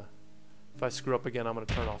gonna... If I screw up again, I'm gonna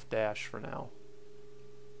turn off dash for now.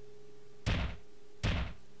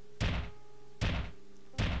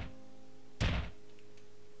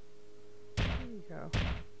 There you go.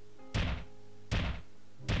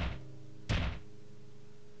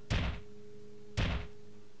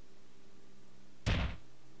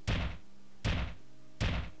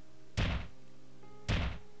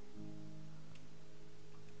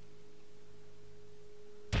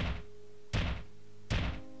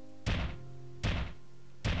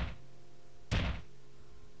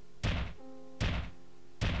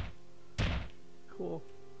 Cool.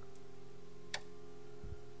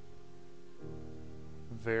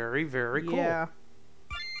 Very, very cool. Yeah.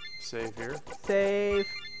 Save here. Save.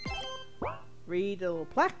 Read a little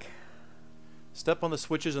plaque. Step on the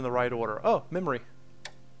switches in the right order. Oh, memory.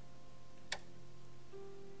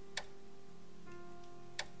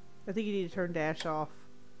 I think you need to turn dash off.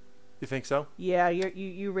 You think so? Yeah,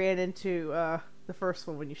 you ran into the first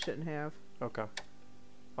one when you shouldn't have. Okay.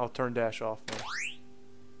 I'll turn dash off then.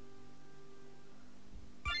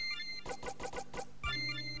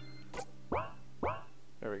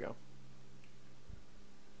 There we go.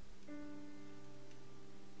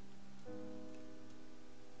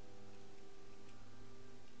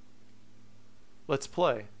 Let's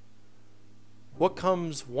play. What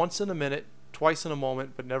comes once in a minute, twice in a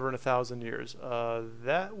moment, but never in 1,000 years?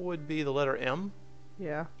 That would be the letter M.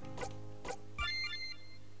 Yeah.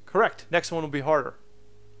 Correct. Next one will be harder.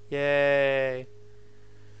 Yay.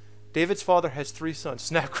 David's father has 3 sons.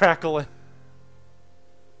 Snap, crackle, and...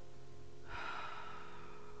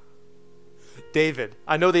 David.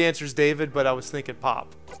 I know the answer is David, but I was thinking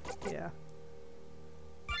Pop. Yeah.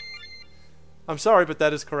 I'm sorry, but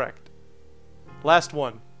that is correct. Last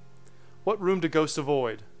one. What room do ghosts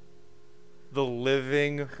avoid? The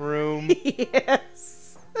living room.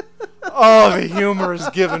 Yes. Oh, the humor is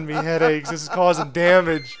giving me headaches. This is causing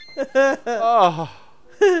damage. Oh.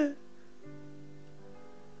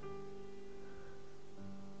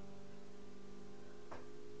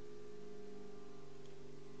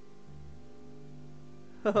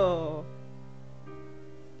 Oh.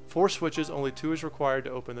 4 switches, only 2 is required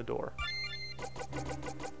to open the door.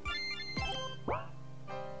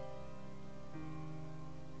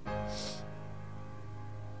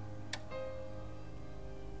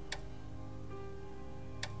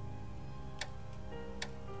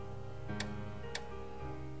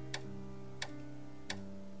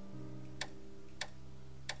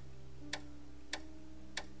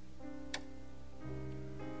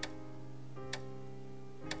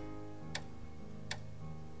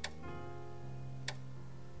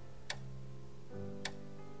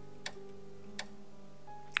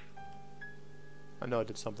 I know I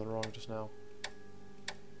did something wrong just now.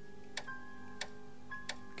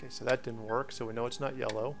 Okay, so that didn't work, so we know it's not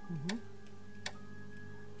yellow. Mm-hmm.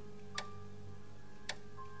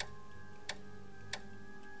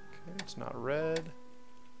 Okay, it's not red.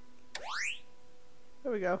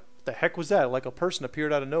 There we go. What the heck was that? Like a person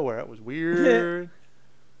appeared out of nowhere. That was weird.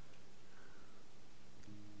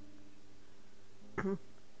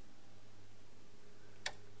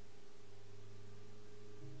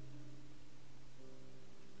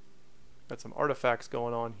 Got some artifacts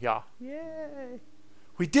going on. Yeah. Yay.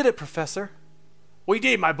 We did it, Professor. We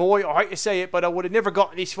did, my boy. I hate to say it, but I would have never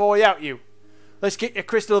gotten this far without you. Let's get the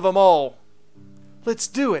crystal of them all. Let's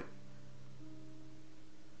do it.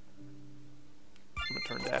 I'm going to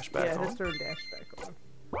turn dash back on. Yeah, let's turn dash back on.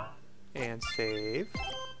 And save.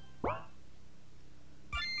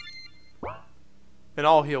 And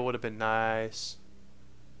all heal would have been nice.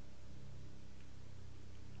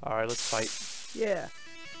 Alright, let's fight. Yeah.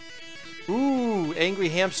 Ooh, angry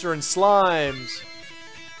hamster and slimes.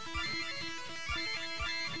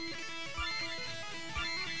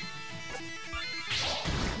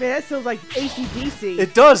 Man, that sounds like AC/DC.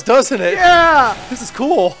 It does, doesn't it? Yeah! This is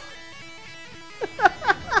cool.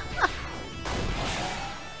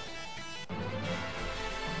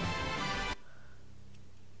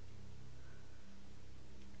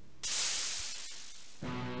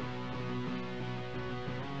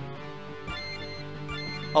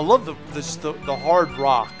 I love the hard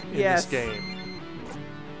rock in Yes. this game.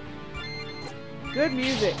 Good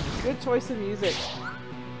music. Good choice of music.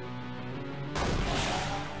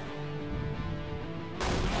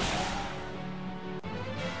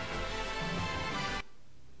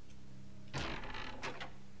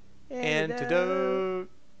 Antidote.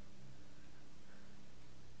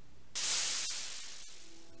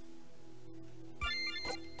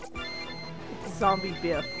 Zombie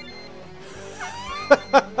Biff.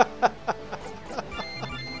 I'm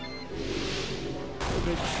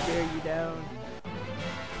going to scare you down.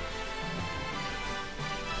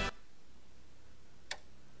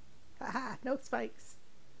 Haha, no spikes.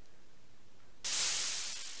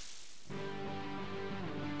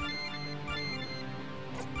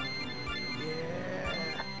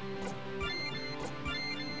 Yeah.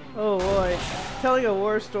 Oh boy, telling a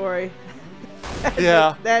war story.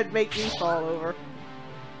 Yeah. That'd make me fall over.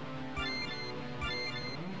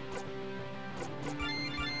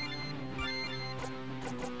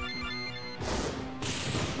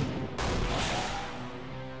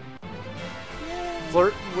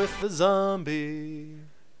 Flirt with the zombie.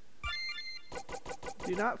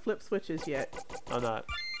 Do not flip switches yet. I'm not.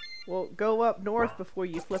 Well, go up north before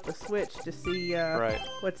you flip a switch to see Right.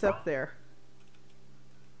 what's up there.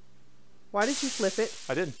 Why did you flip it?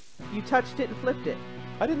 I didn't. You touched it and flipped it.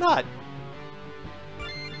 I did not.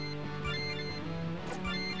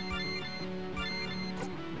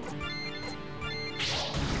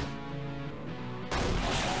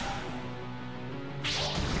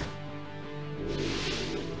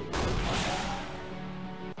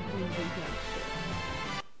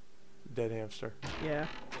 Dead hamster. Yeah.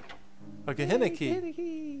 A Gehenna key. Gehenna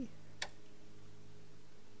key.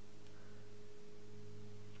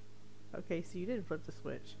 Okay, so you didn't flip the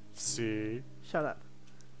switch. See. Shut up.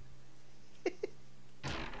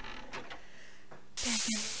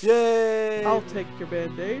 Yay! I'll take your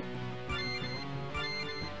band-aid.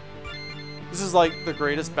 This is like the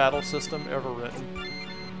greatest battle system ever written.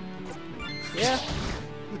 Yeah,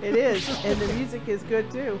 it is. And the music is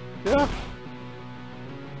good too. Yeah.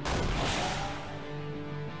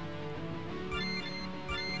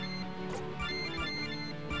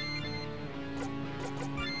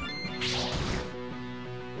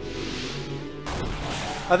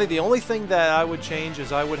 I think the only thing that I would change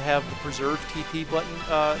is I would have the preserve TP button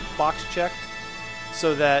box checked,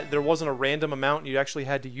 so that there wasn't a random amount. You actually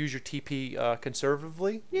had to use your TP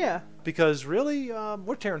conservatively. Yeah. Because really,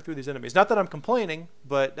 we're tearing through these enemies. Not that I'm complaining,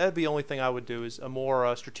 but that'd be the only thing I would do is a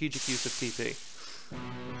more strategic use of TP.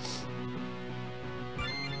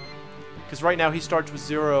 Because right now he starts with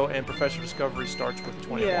 0 and Professor Discovery starts with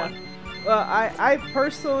 21. Yeah. Well, I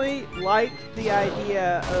personally like the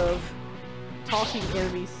idea of talking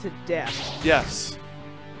enemies to death. Yes.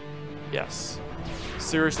 Yes.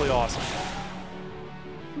 Seriously awesome.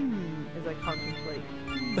 As I contemplate.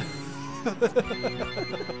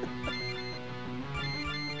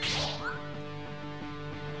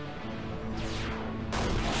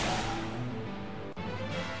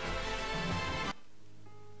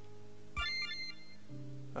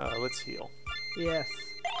 Let's heal. Yes.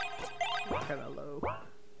 Kind of low.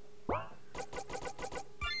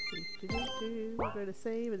 We're going to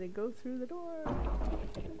save and then go through the door.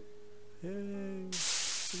 Yay.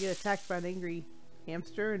 You get attacked by an angry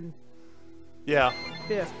hamster and Yeah.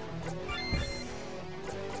 Biff.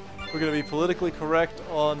 We're going to be politically correct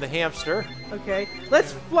on the hamster. Okay.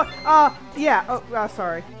 Let's yeah. Oh,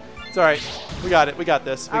 sorry. It's alright. We got it. We got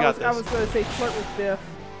this. We got this. I was going to say flirt with Biff.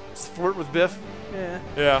 Flirt with Biff? Yeah.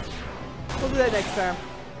 Yeah. We'll do that next time.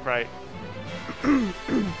 Right.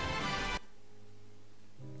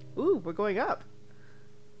 Ooh, we're going up.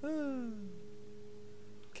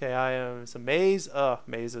 Okay, I am. It's a maze.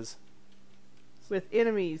 Mazes. With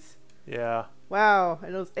enemies. Yeah. Wow,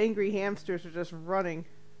 and those angry hamsters are just running.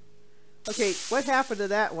 Okay, what happened to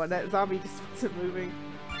that one? That zombie just wasn't moving.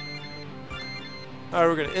 Alright,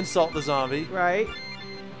 we're gonna insult the zombie. Right.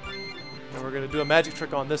 And we're gonna do a magic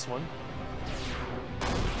trick on this one.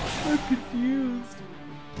 I'm confused.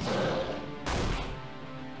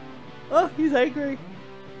 Oh, he's angry.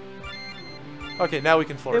 Okay, now we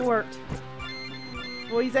can flirt. It worked.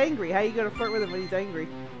 Well, he's angry. How are you going to flirt with him when he's angry?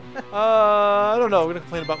 I don't know. We're gonna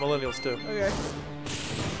complain about millennials too. Okay.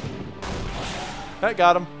 That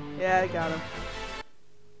got him. Yeah, I got him.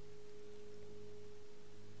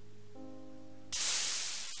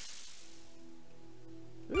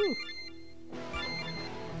 Ooh.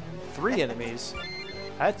 3 enemies.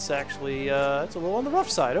 That's actually, that's a little on the rough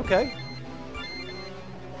side. Okay.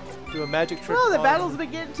 Do a magic trick. Oh, the on... battle's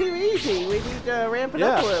been getting too easy. We need to ramp it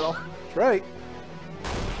up a little. That's right.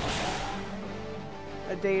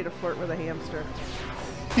 A day to flirt with a hamster.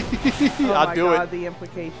 I'd do God, it. the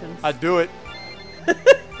implications. I'd do it.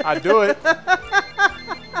 I'd do it.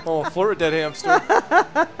 Oh, flirt with that hamster.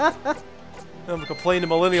 I'm gonna complain to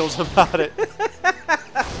millennials about it.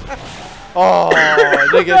 Oh, I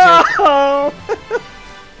didn't get a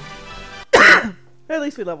chance. At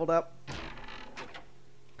least we leveled up.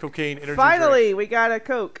 Cocaine energy Finally, drink. we got a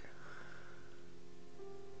Coke.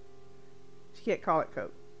 You can't call it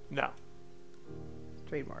Coke. No.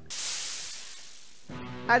 Trademark.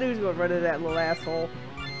 I knew he was going to run into that little asshole.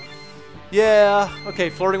 Yeah. Okay,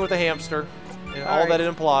 flirting with a hamster. And all right. that it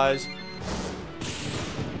implies.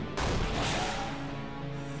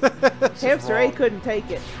 Hamster A couldn't take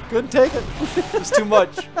it. Couldn't take it. It's too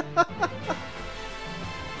much.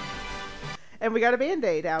 And we got a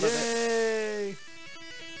Band-Aid out of it. Yay!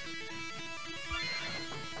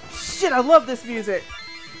 Shit, I love this music.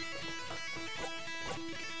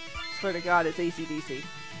 Swear to God, it's AC/DC.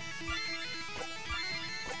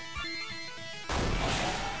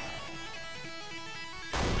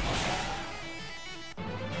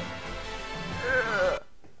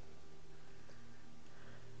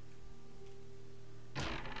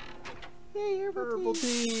 Yay, herbal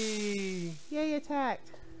tea. Yay,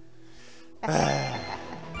 attacked.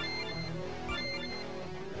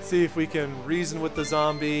 See if we can reason with the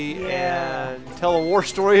zombie and tell a war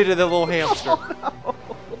story to the little hamster. Oh, no.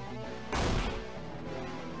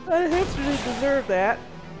 The hamster didn't deserve that.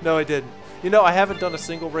 No, I didn't. You know, I haven't done a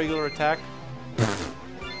single regular attack.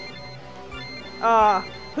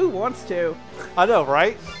 Who wants to? I know,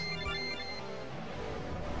 right?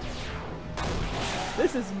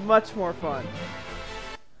 This is much more fun.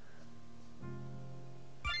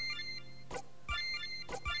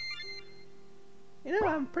 You know,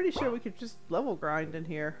 I'm pretty sure we could just level grind in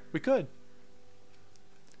here. We could.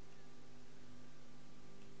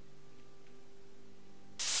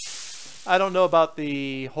 I don't know about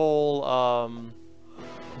the whole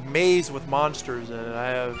maze with monsters in it.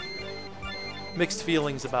 I have mixed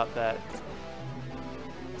feelings about that.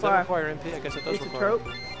 Does that require MP? I guess it does It's require a trope?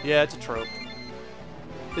 MP. Yeah, it's a trope.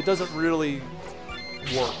 It doesn't really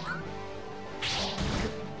work.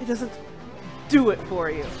 It doesn't do it for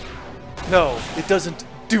you. No, it doesn't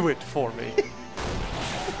do it for me.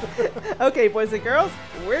 Okay, boys and girls,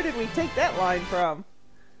 where did we take that line from?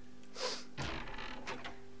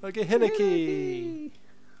 Like a Henneke.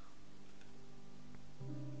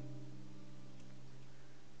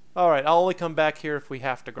 Alright, I'll only come back here if we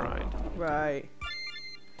have to grind. Right.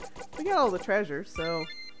 We got all the treasures, so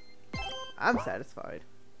I'm satisfied.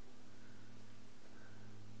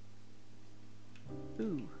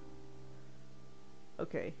 Ooh.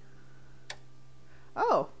 Okay.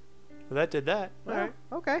 Oh. Well, that did that. Well, Alright.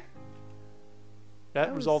 okay. That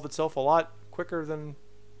was- resolved itself a lot quicker than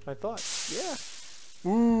I thought. Yeah.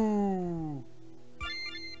 Ooh.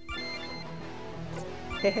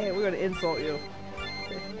 Hey, we're gonna insult you.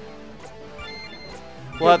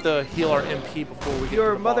 We'll have to heal our MP before we get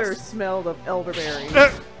Your to the mother boss. smelled of elderberries.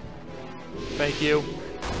 Thank you.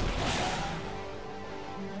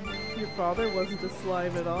 Your father wasn't a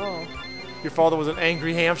slime at all. Your father was an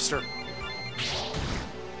angry hamster. I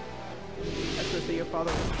was gonna say your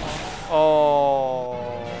father was small.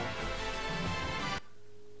 Oh.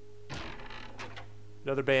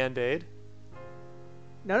 Another Band-Aid.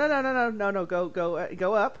 No,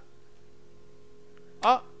 go up.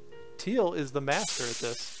 Ah, Teal is the master at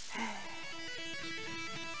this.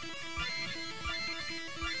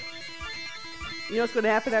 You know what's going to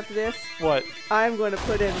happen after this? What? I'm going to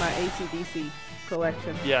put in my AC/DC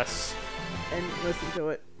collection. Yes. And listen to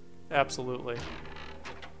it. Absolutely.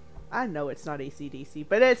 I know it's not AC/DC,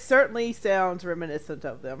 but it certainly sounds reminiscent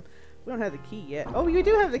of them. We don't have the key yet. Oh, you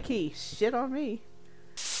do have the key. Shit on me.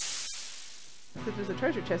 Because there's a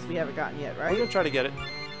treasure chest we haven't gotten yet, right? We're gonna try to get it.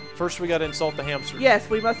 First, we gotta insult the hamsters. Yes,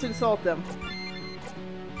 we must insult them.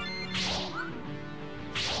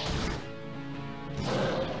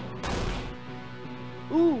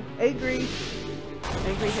 Ooh, angry.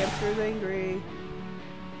 Angry hamster's angry.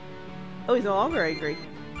 Oh, he's no longer angry.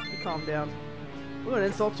 He calmed down. We're gonna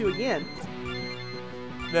insult you again.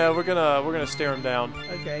 No, we're gonna stare him down.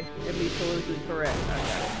 Okay, and be politically correct. I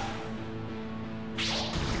got it.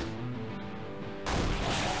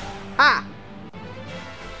 Ha!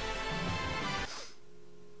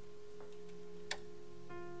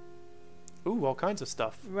 Ooh, all kinds of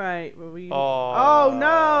stuff. Right. Well, we... Oh. Oh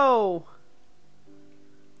no!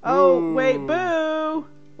 Oh Ooh. wait, boo!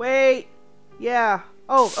 Wait. Yeah.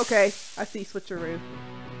 Oh, okay. I see switcheroo.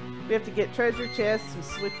 We have to get treasure chests and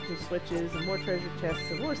switches and more treasure chests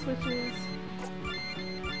and more switches.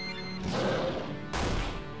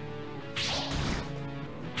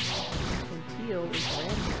 And teal is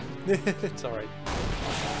random. It's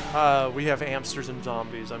alright. We have hamsters and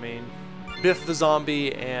zombies. I mean, Biff the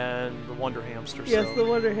zombie and the Wonder Hamster. Yes, so. the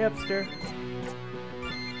Wonder Hamster.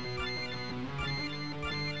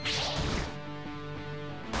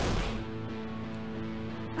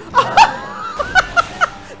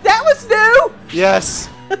 That was new! Yes!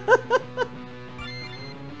 Let's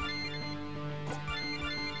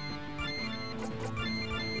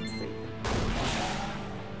see.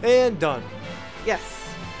 And done. Yes.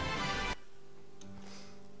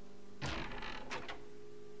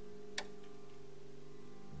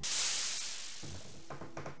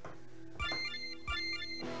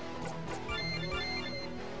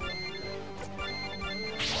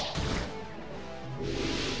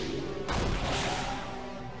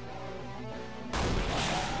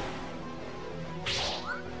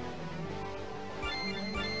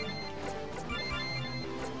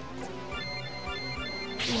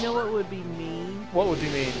 You know what would be mean? What would you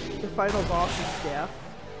mean? The final boss is deaf.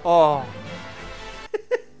 Oh.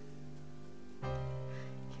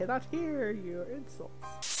 Cannot hear your insults.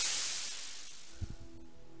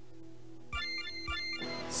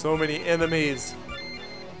 So many enemies.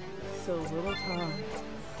 So little time.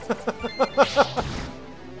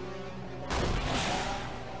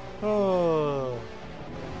 Oh.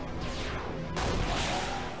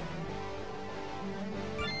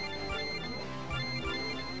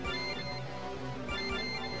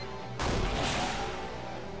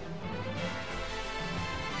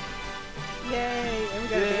 Yay! And we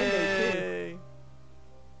got a band-aid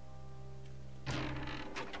too.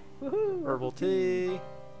 Woohoo! Herbal tea.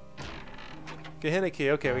 Gehenna key.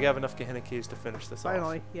 Okay, we have enough Gehenna keys to finish this off.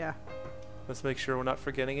 Finally, yeah. Let's make sure we're not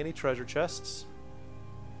forgetting any treasure chests.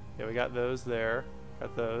 Yeah, we got those there.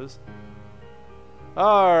 Got those.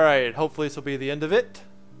 Alright, hopefully this will be the end of it.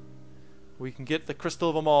 We can get the crystal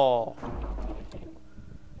of them all.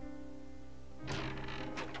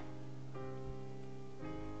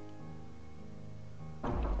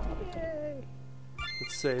 Yay!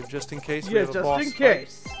 Let's save just in case we Yeah, have a boss just in fight.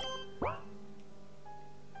 case.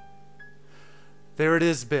 There it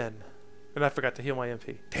is, Ben. And I forgot to heal my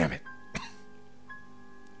MP. Damn it.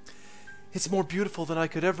 It's more beautiful than I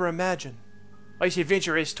could ever imagine. Ice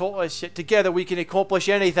Adventure has taught us that together we can accomplish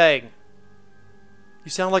anything.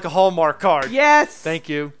 You sound like a Hallmark card. Yes! Thank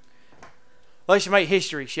you. Let's make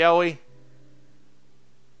history, shall we?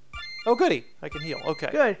 Oh, goody. I can heal. Okay.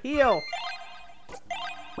 Good, heal.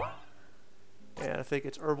 And I think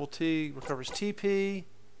it's herbal tea. Recovers TP.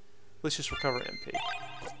 Let's just recover MP.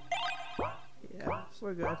 Yeah,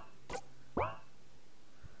 we're good.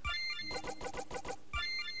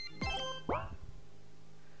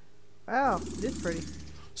 Wow, this is pretty.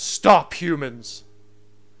 Stop, humans.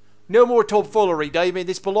 No more tomfoolery, Damien.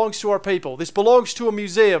 This belongs to our people. This belongs to a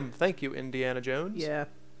museum. Thank you, Indiana Jones. Yeah.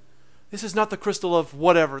 This is not the crystal of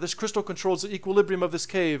whatever. This crystal controls the equilibrium of this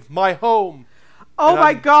cave. My home. Oh And my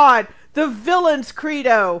I'm- god! The villain's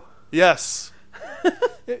credo! Yes.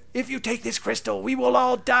 If you take this crystal, we will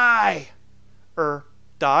all die.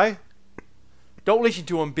 Die? Don't listen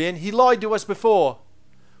to him, Ben. He lied to us before.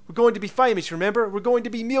 We're going to be famous, remember? We're going to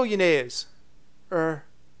be millionaires. We're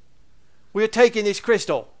taking this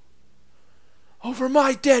crystal. Over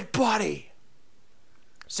my dead body.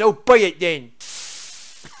 So be it then.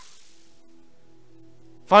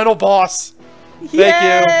 Final boss. Thank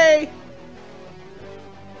Yay!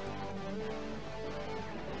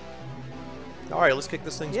 Alright, let's kick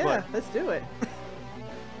this thing's Yeah, butt. let's do it.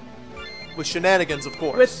 With shenanigans, of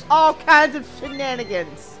course. With all kinds of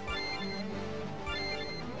shenanigans.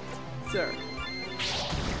 Sir.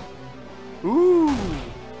 Ooh.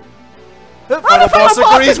 The final boss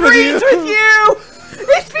agrees with you.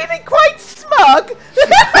 He's feeling quite smug.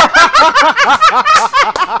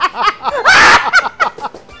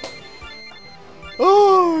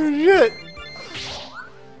 Oh, shit.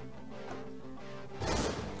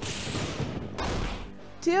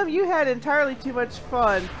 Tim, you had entirely too much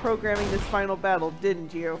fun programming this final battle,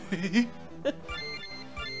 didn't you?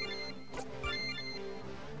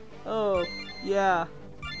 Oh, yeah.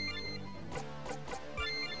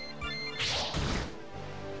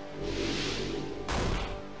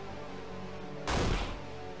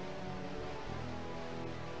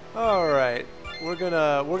 All right, we're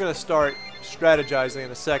gonna start strategizing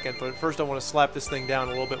in a second, but first I want to slap this thing down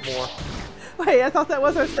a little bit more. Wait, I thought that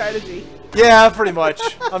was our strategy. Yeah, pretty much.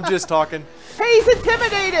 I'm just talking. Hey, he's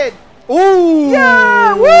intimidated! Ooh!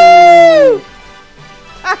 Yeah! Woo!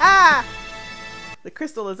 Ha-ha! The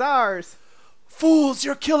crystal is ours. Fools,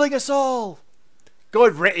 you're killing us all!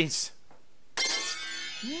 Good race.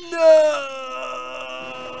 No!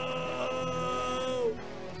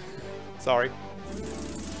 Sorry.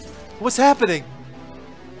 What's happening?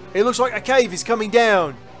 It looks like a cave is coming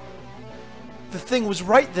down. The thing was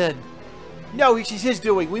right then. No, it's his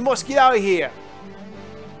doing. We must get out of here.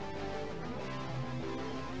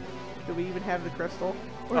 Do we even have the crystal?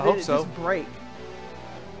 Or I did hope it so. just break?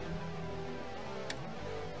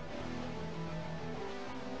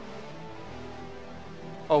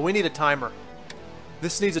 Oh, we need a timer.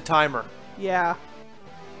 This needs a timer. Yeah.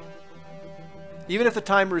 Even if the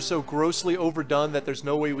timer is so grossly overdone that there's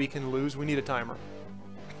no way we can lose, we need a timer.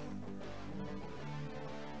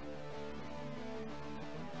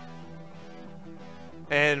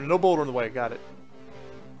 And no boulder in the way, got it.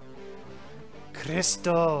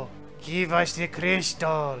 Crystal! Give us the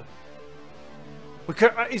crystal! We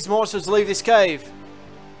can't let these monsters leave this cave!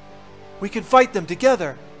 We can fight them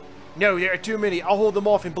together! No, there are too many. I'll hold them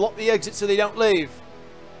off and block the exit so they don't leave.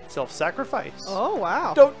 Self-sacrifice. Oh,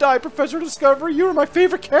 wow. Don't die, Professor Discovery! You are my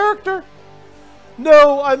favorite character!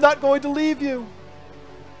 No, I'm not going to leave you!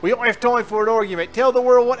 We don't have time for an argument. Tell the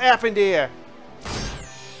world what happened here!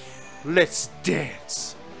 Let's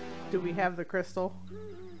dance! Do we have the crystal?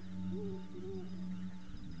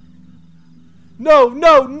 No,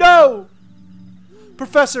 no, no!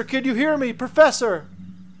 Professor, can you hear me? Professor!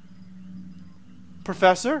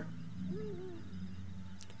 Professor?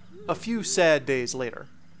 A few sad days later.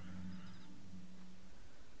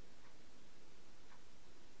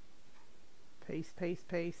 Pace, pace,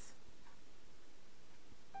 pace.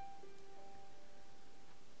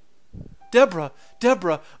 Deborah!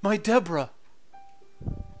 Deborah! My Deborah!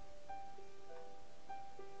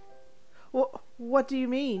 What do you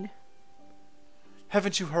mean?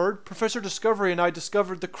 Haven't you heard? Professor Discovery and I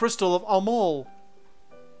discovered the crystal of Amol.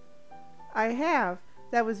 I have.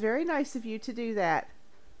 That was very nice of you to do that.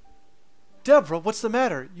 Deborah, what's the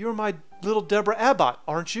matter? You're my little Deborah Abbott,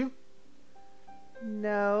 aren't you?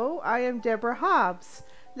 No, I am Deborah Hobbs.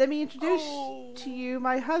 Let me introduce to you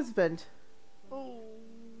my husband.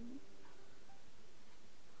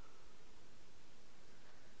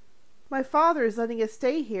 My father is letting us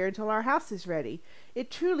stay here until our house is ready.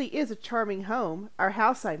 It truly is a charming home, our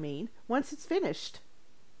house I mean, once it's finished.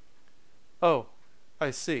 Oh,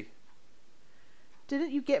 I see.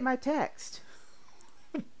 Didn't you get my text?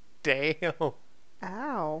 Damn.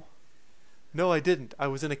 Ow. No, I didn't. I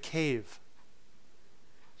was in a cave.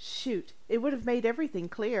 Shoot, it would have made everything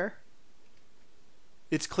clear.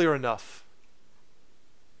 It's clear enough.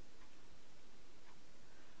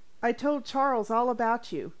 I told Charles all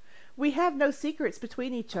about you. We have no secrets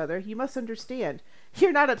between each other, you must understand.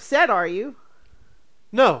 You're not upset, are you?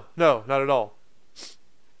 No, no, not at all.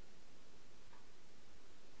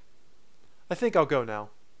 I think I'll go now.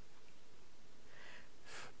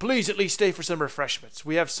 Please at least stay for some refreshments.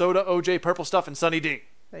 We have soda, OJ, purple stuff, and Sunny D.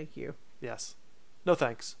 Thank you. Yes. No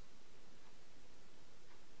thanks.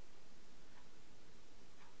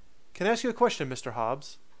 Can I ask you a question, Mr.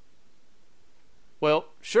 Hobbs? Well,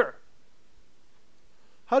 sure.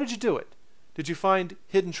 How did you do it? Did you find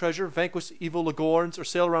hidden treasure, vanquish evil Lagorns, or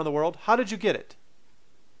sail around the world? How did you get it?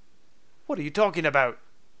 What are you talking about?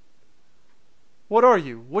 What are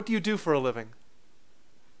you? What do you do for a living?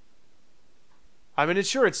 I'm an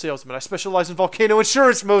insurance salesman. I specialize in volcano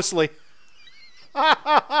insurance mostly.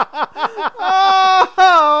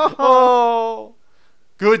 Oh.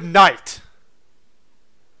 Good night.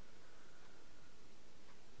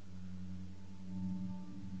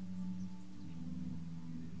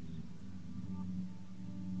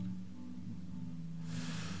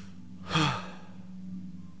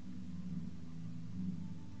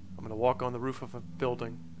 walk on the roof of a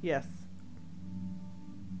building. Yes.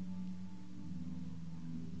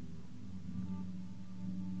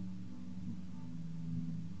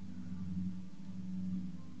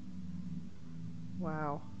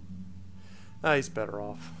 Wow. He's better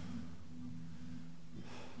off.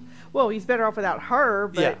 Well, he's better off without her,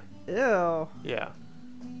 but... Ew. Yeah.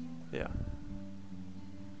 Yeah.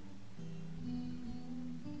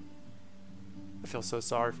 I feel so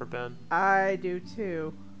sorry for Ben. I do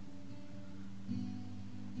too.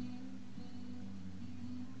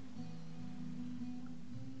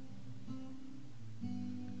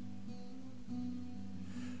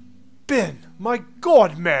 Ben, my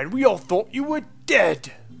God, man, we all thought you were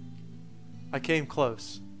dead. I came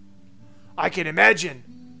close. I can imagine.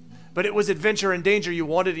 But it was adventure and danger you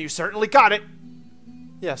wanted, and you certainly got it.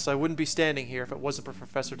 Yes, I wouldn't be standing here if it wasn't for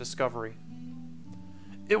Professor Discovery.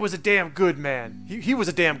 It was a damn good man. He was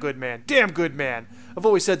a damn good man. Damn good man. I've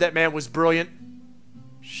always said that man was brilliant.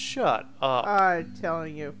 Shut up. I'm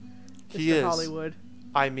telling you. He Mr. is. Hollywood.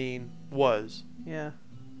 I mean, was. Yeah.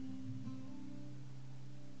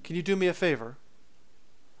 Can you do me a favor?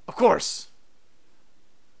 Of course.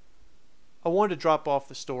 I wanted to drop off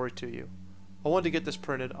the story to you. I wanted to get this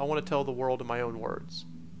printed. I want to tell the world in my own words.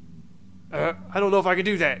 I don't know if I can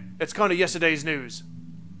do that. It's kind of yesterday's news.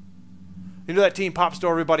 You know that teen pop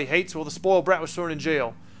star everybody hates? Well, the spoiled brat was thrown in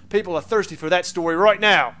jail. People are thirsty for that story right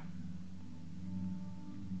now.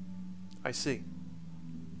 I see.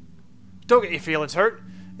 Don't get your feelings hurt.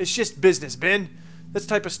 It's just business, Ben. That's the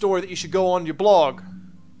type of story that you should go on your blog.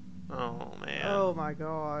 Oh, man. Oh, my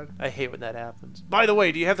God. I hate when that happens. By the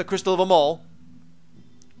way, do you have the crystal of them all?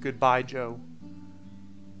 Goodbye, Joe.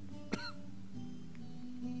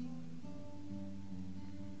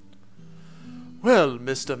 Well,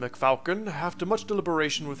 Mr. McFalcon, after much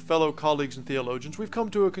deliberation with fellow colleagues and theologians, we've come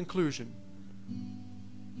to a conclusion.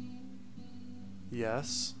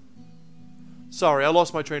 Yes? Sorry, I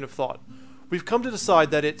lost my train of thought. We've come to decide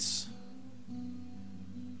that it's...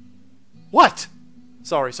 What?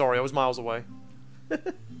 Sorry, I was miles away.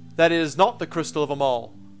 That is not the crystal of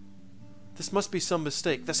Amal. This must be some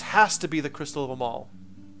mistake. This has to be the crystal of Amal.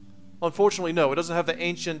 Unfortunately, no, it doesn't have the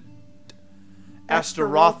ancient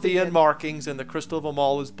Askerothian markings, and the crystal of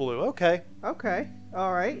Amal is blue. Okay. Okay.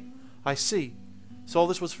 All right. I see. So all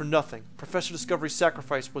this was for nothing. Professor Discovery's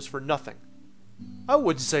sacrifice was for nothing. I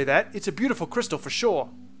wouldn't say that. It's a beautiful crystal for sure.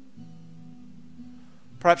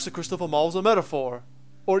 Perhaps the crystal of Amal is a metaphor.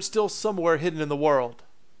 Or it's still somewhere hidden in the world.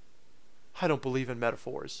 I don't believe in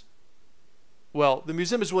metaphors. Well, the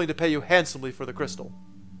museum is willing to pay you handsomely for the crystal.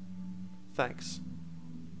 Thanks.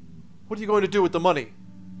 What are you going to do with the money?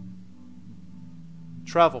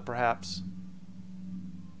 Travel, perhaps.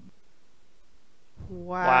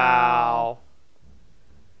 Wow.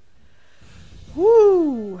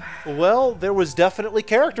 Woo! Well, there was definitely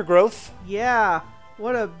character growth. Yeah.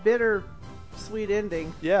 What a bitter, sweet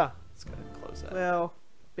ending. Yeah. Let's go ahead and close that. Well,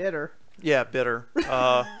 bitter. Yeah, bitter.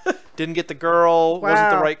 Didn't get the girl. Wow.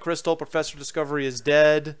 Wasn't the right crystal. Professor Discovery is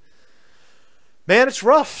dead. Man, it's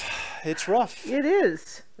rough. It's rough. It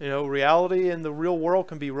is. You know, reality in the real world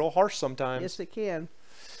can be real harsh sometimes. Yes, it can.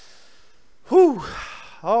 Whew.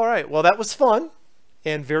 All right. Well, that was fun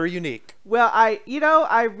and very unique. Well, I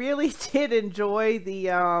really did enjoy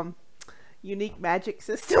the unique magic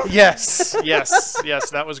system. Yes.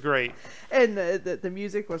 That was great. And the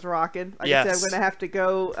music was rocking. Like I Yes. said, I'm going to have to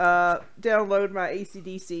go download my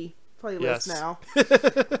AC/DC playlist now.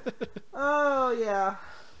 Oh, yeah.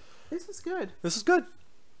 This is good. This is good.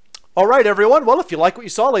 All right, everyone. Well, if you like what you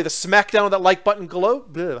saw, lay the smack down on that like button below.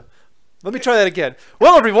 Bleh. Let me try that again.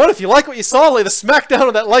 Well, everyone, if you like what you saw, lay the smack down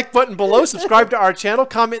on that like button below. Subscribe to our channel.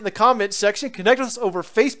 Comment in the comment section. Connect with us over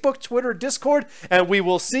Facebook, Twitter, Discord. And we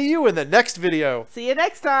will see you in the next video. See you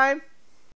next time.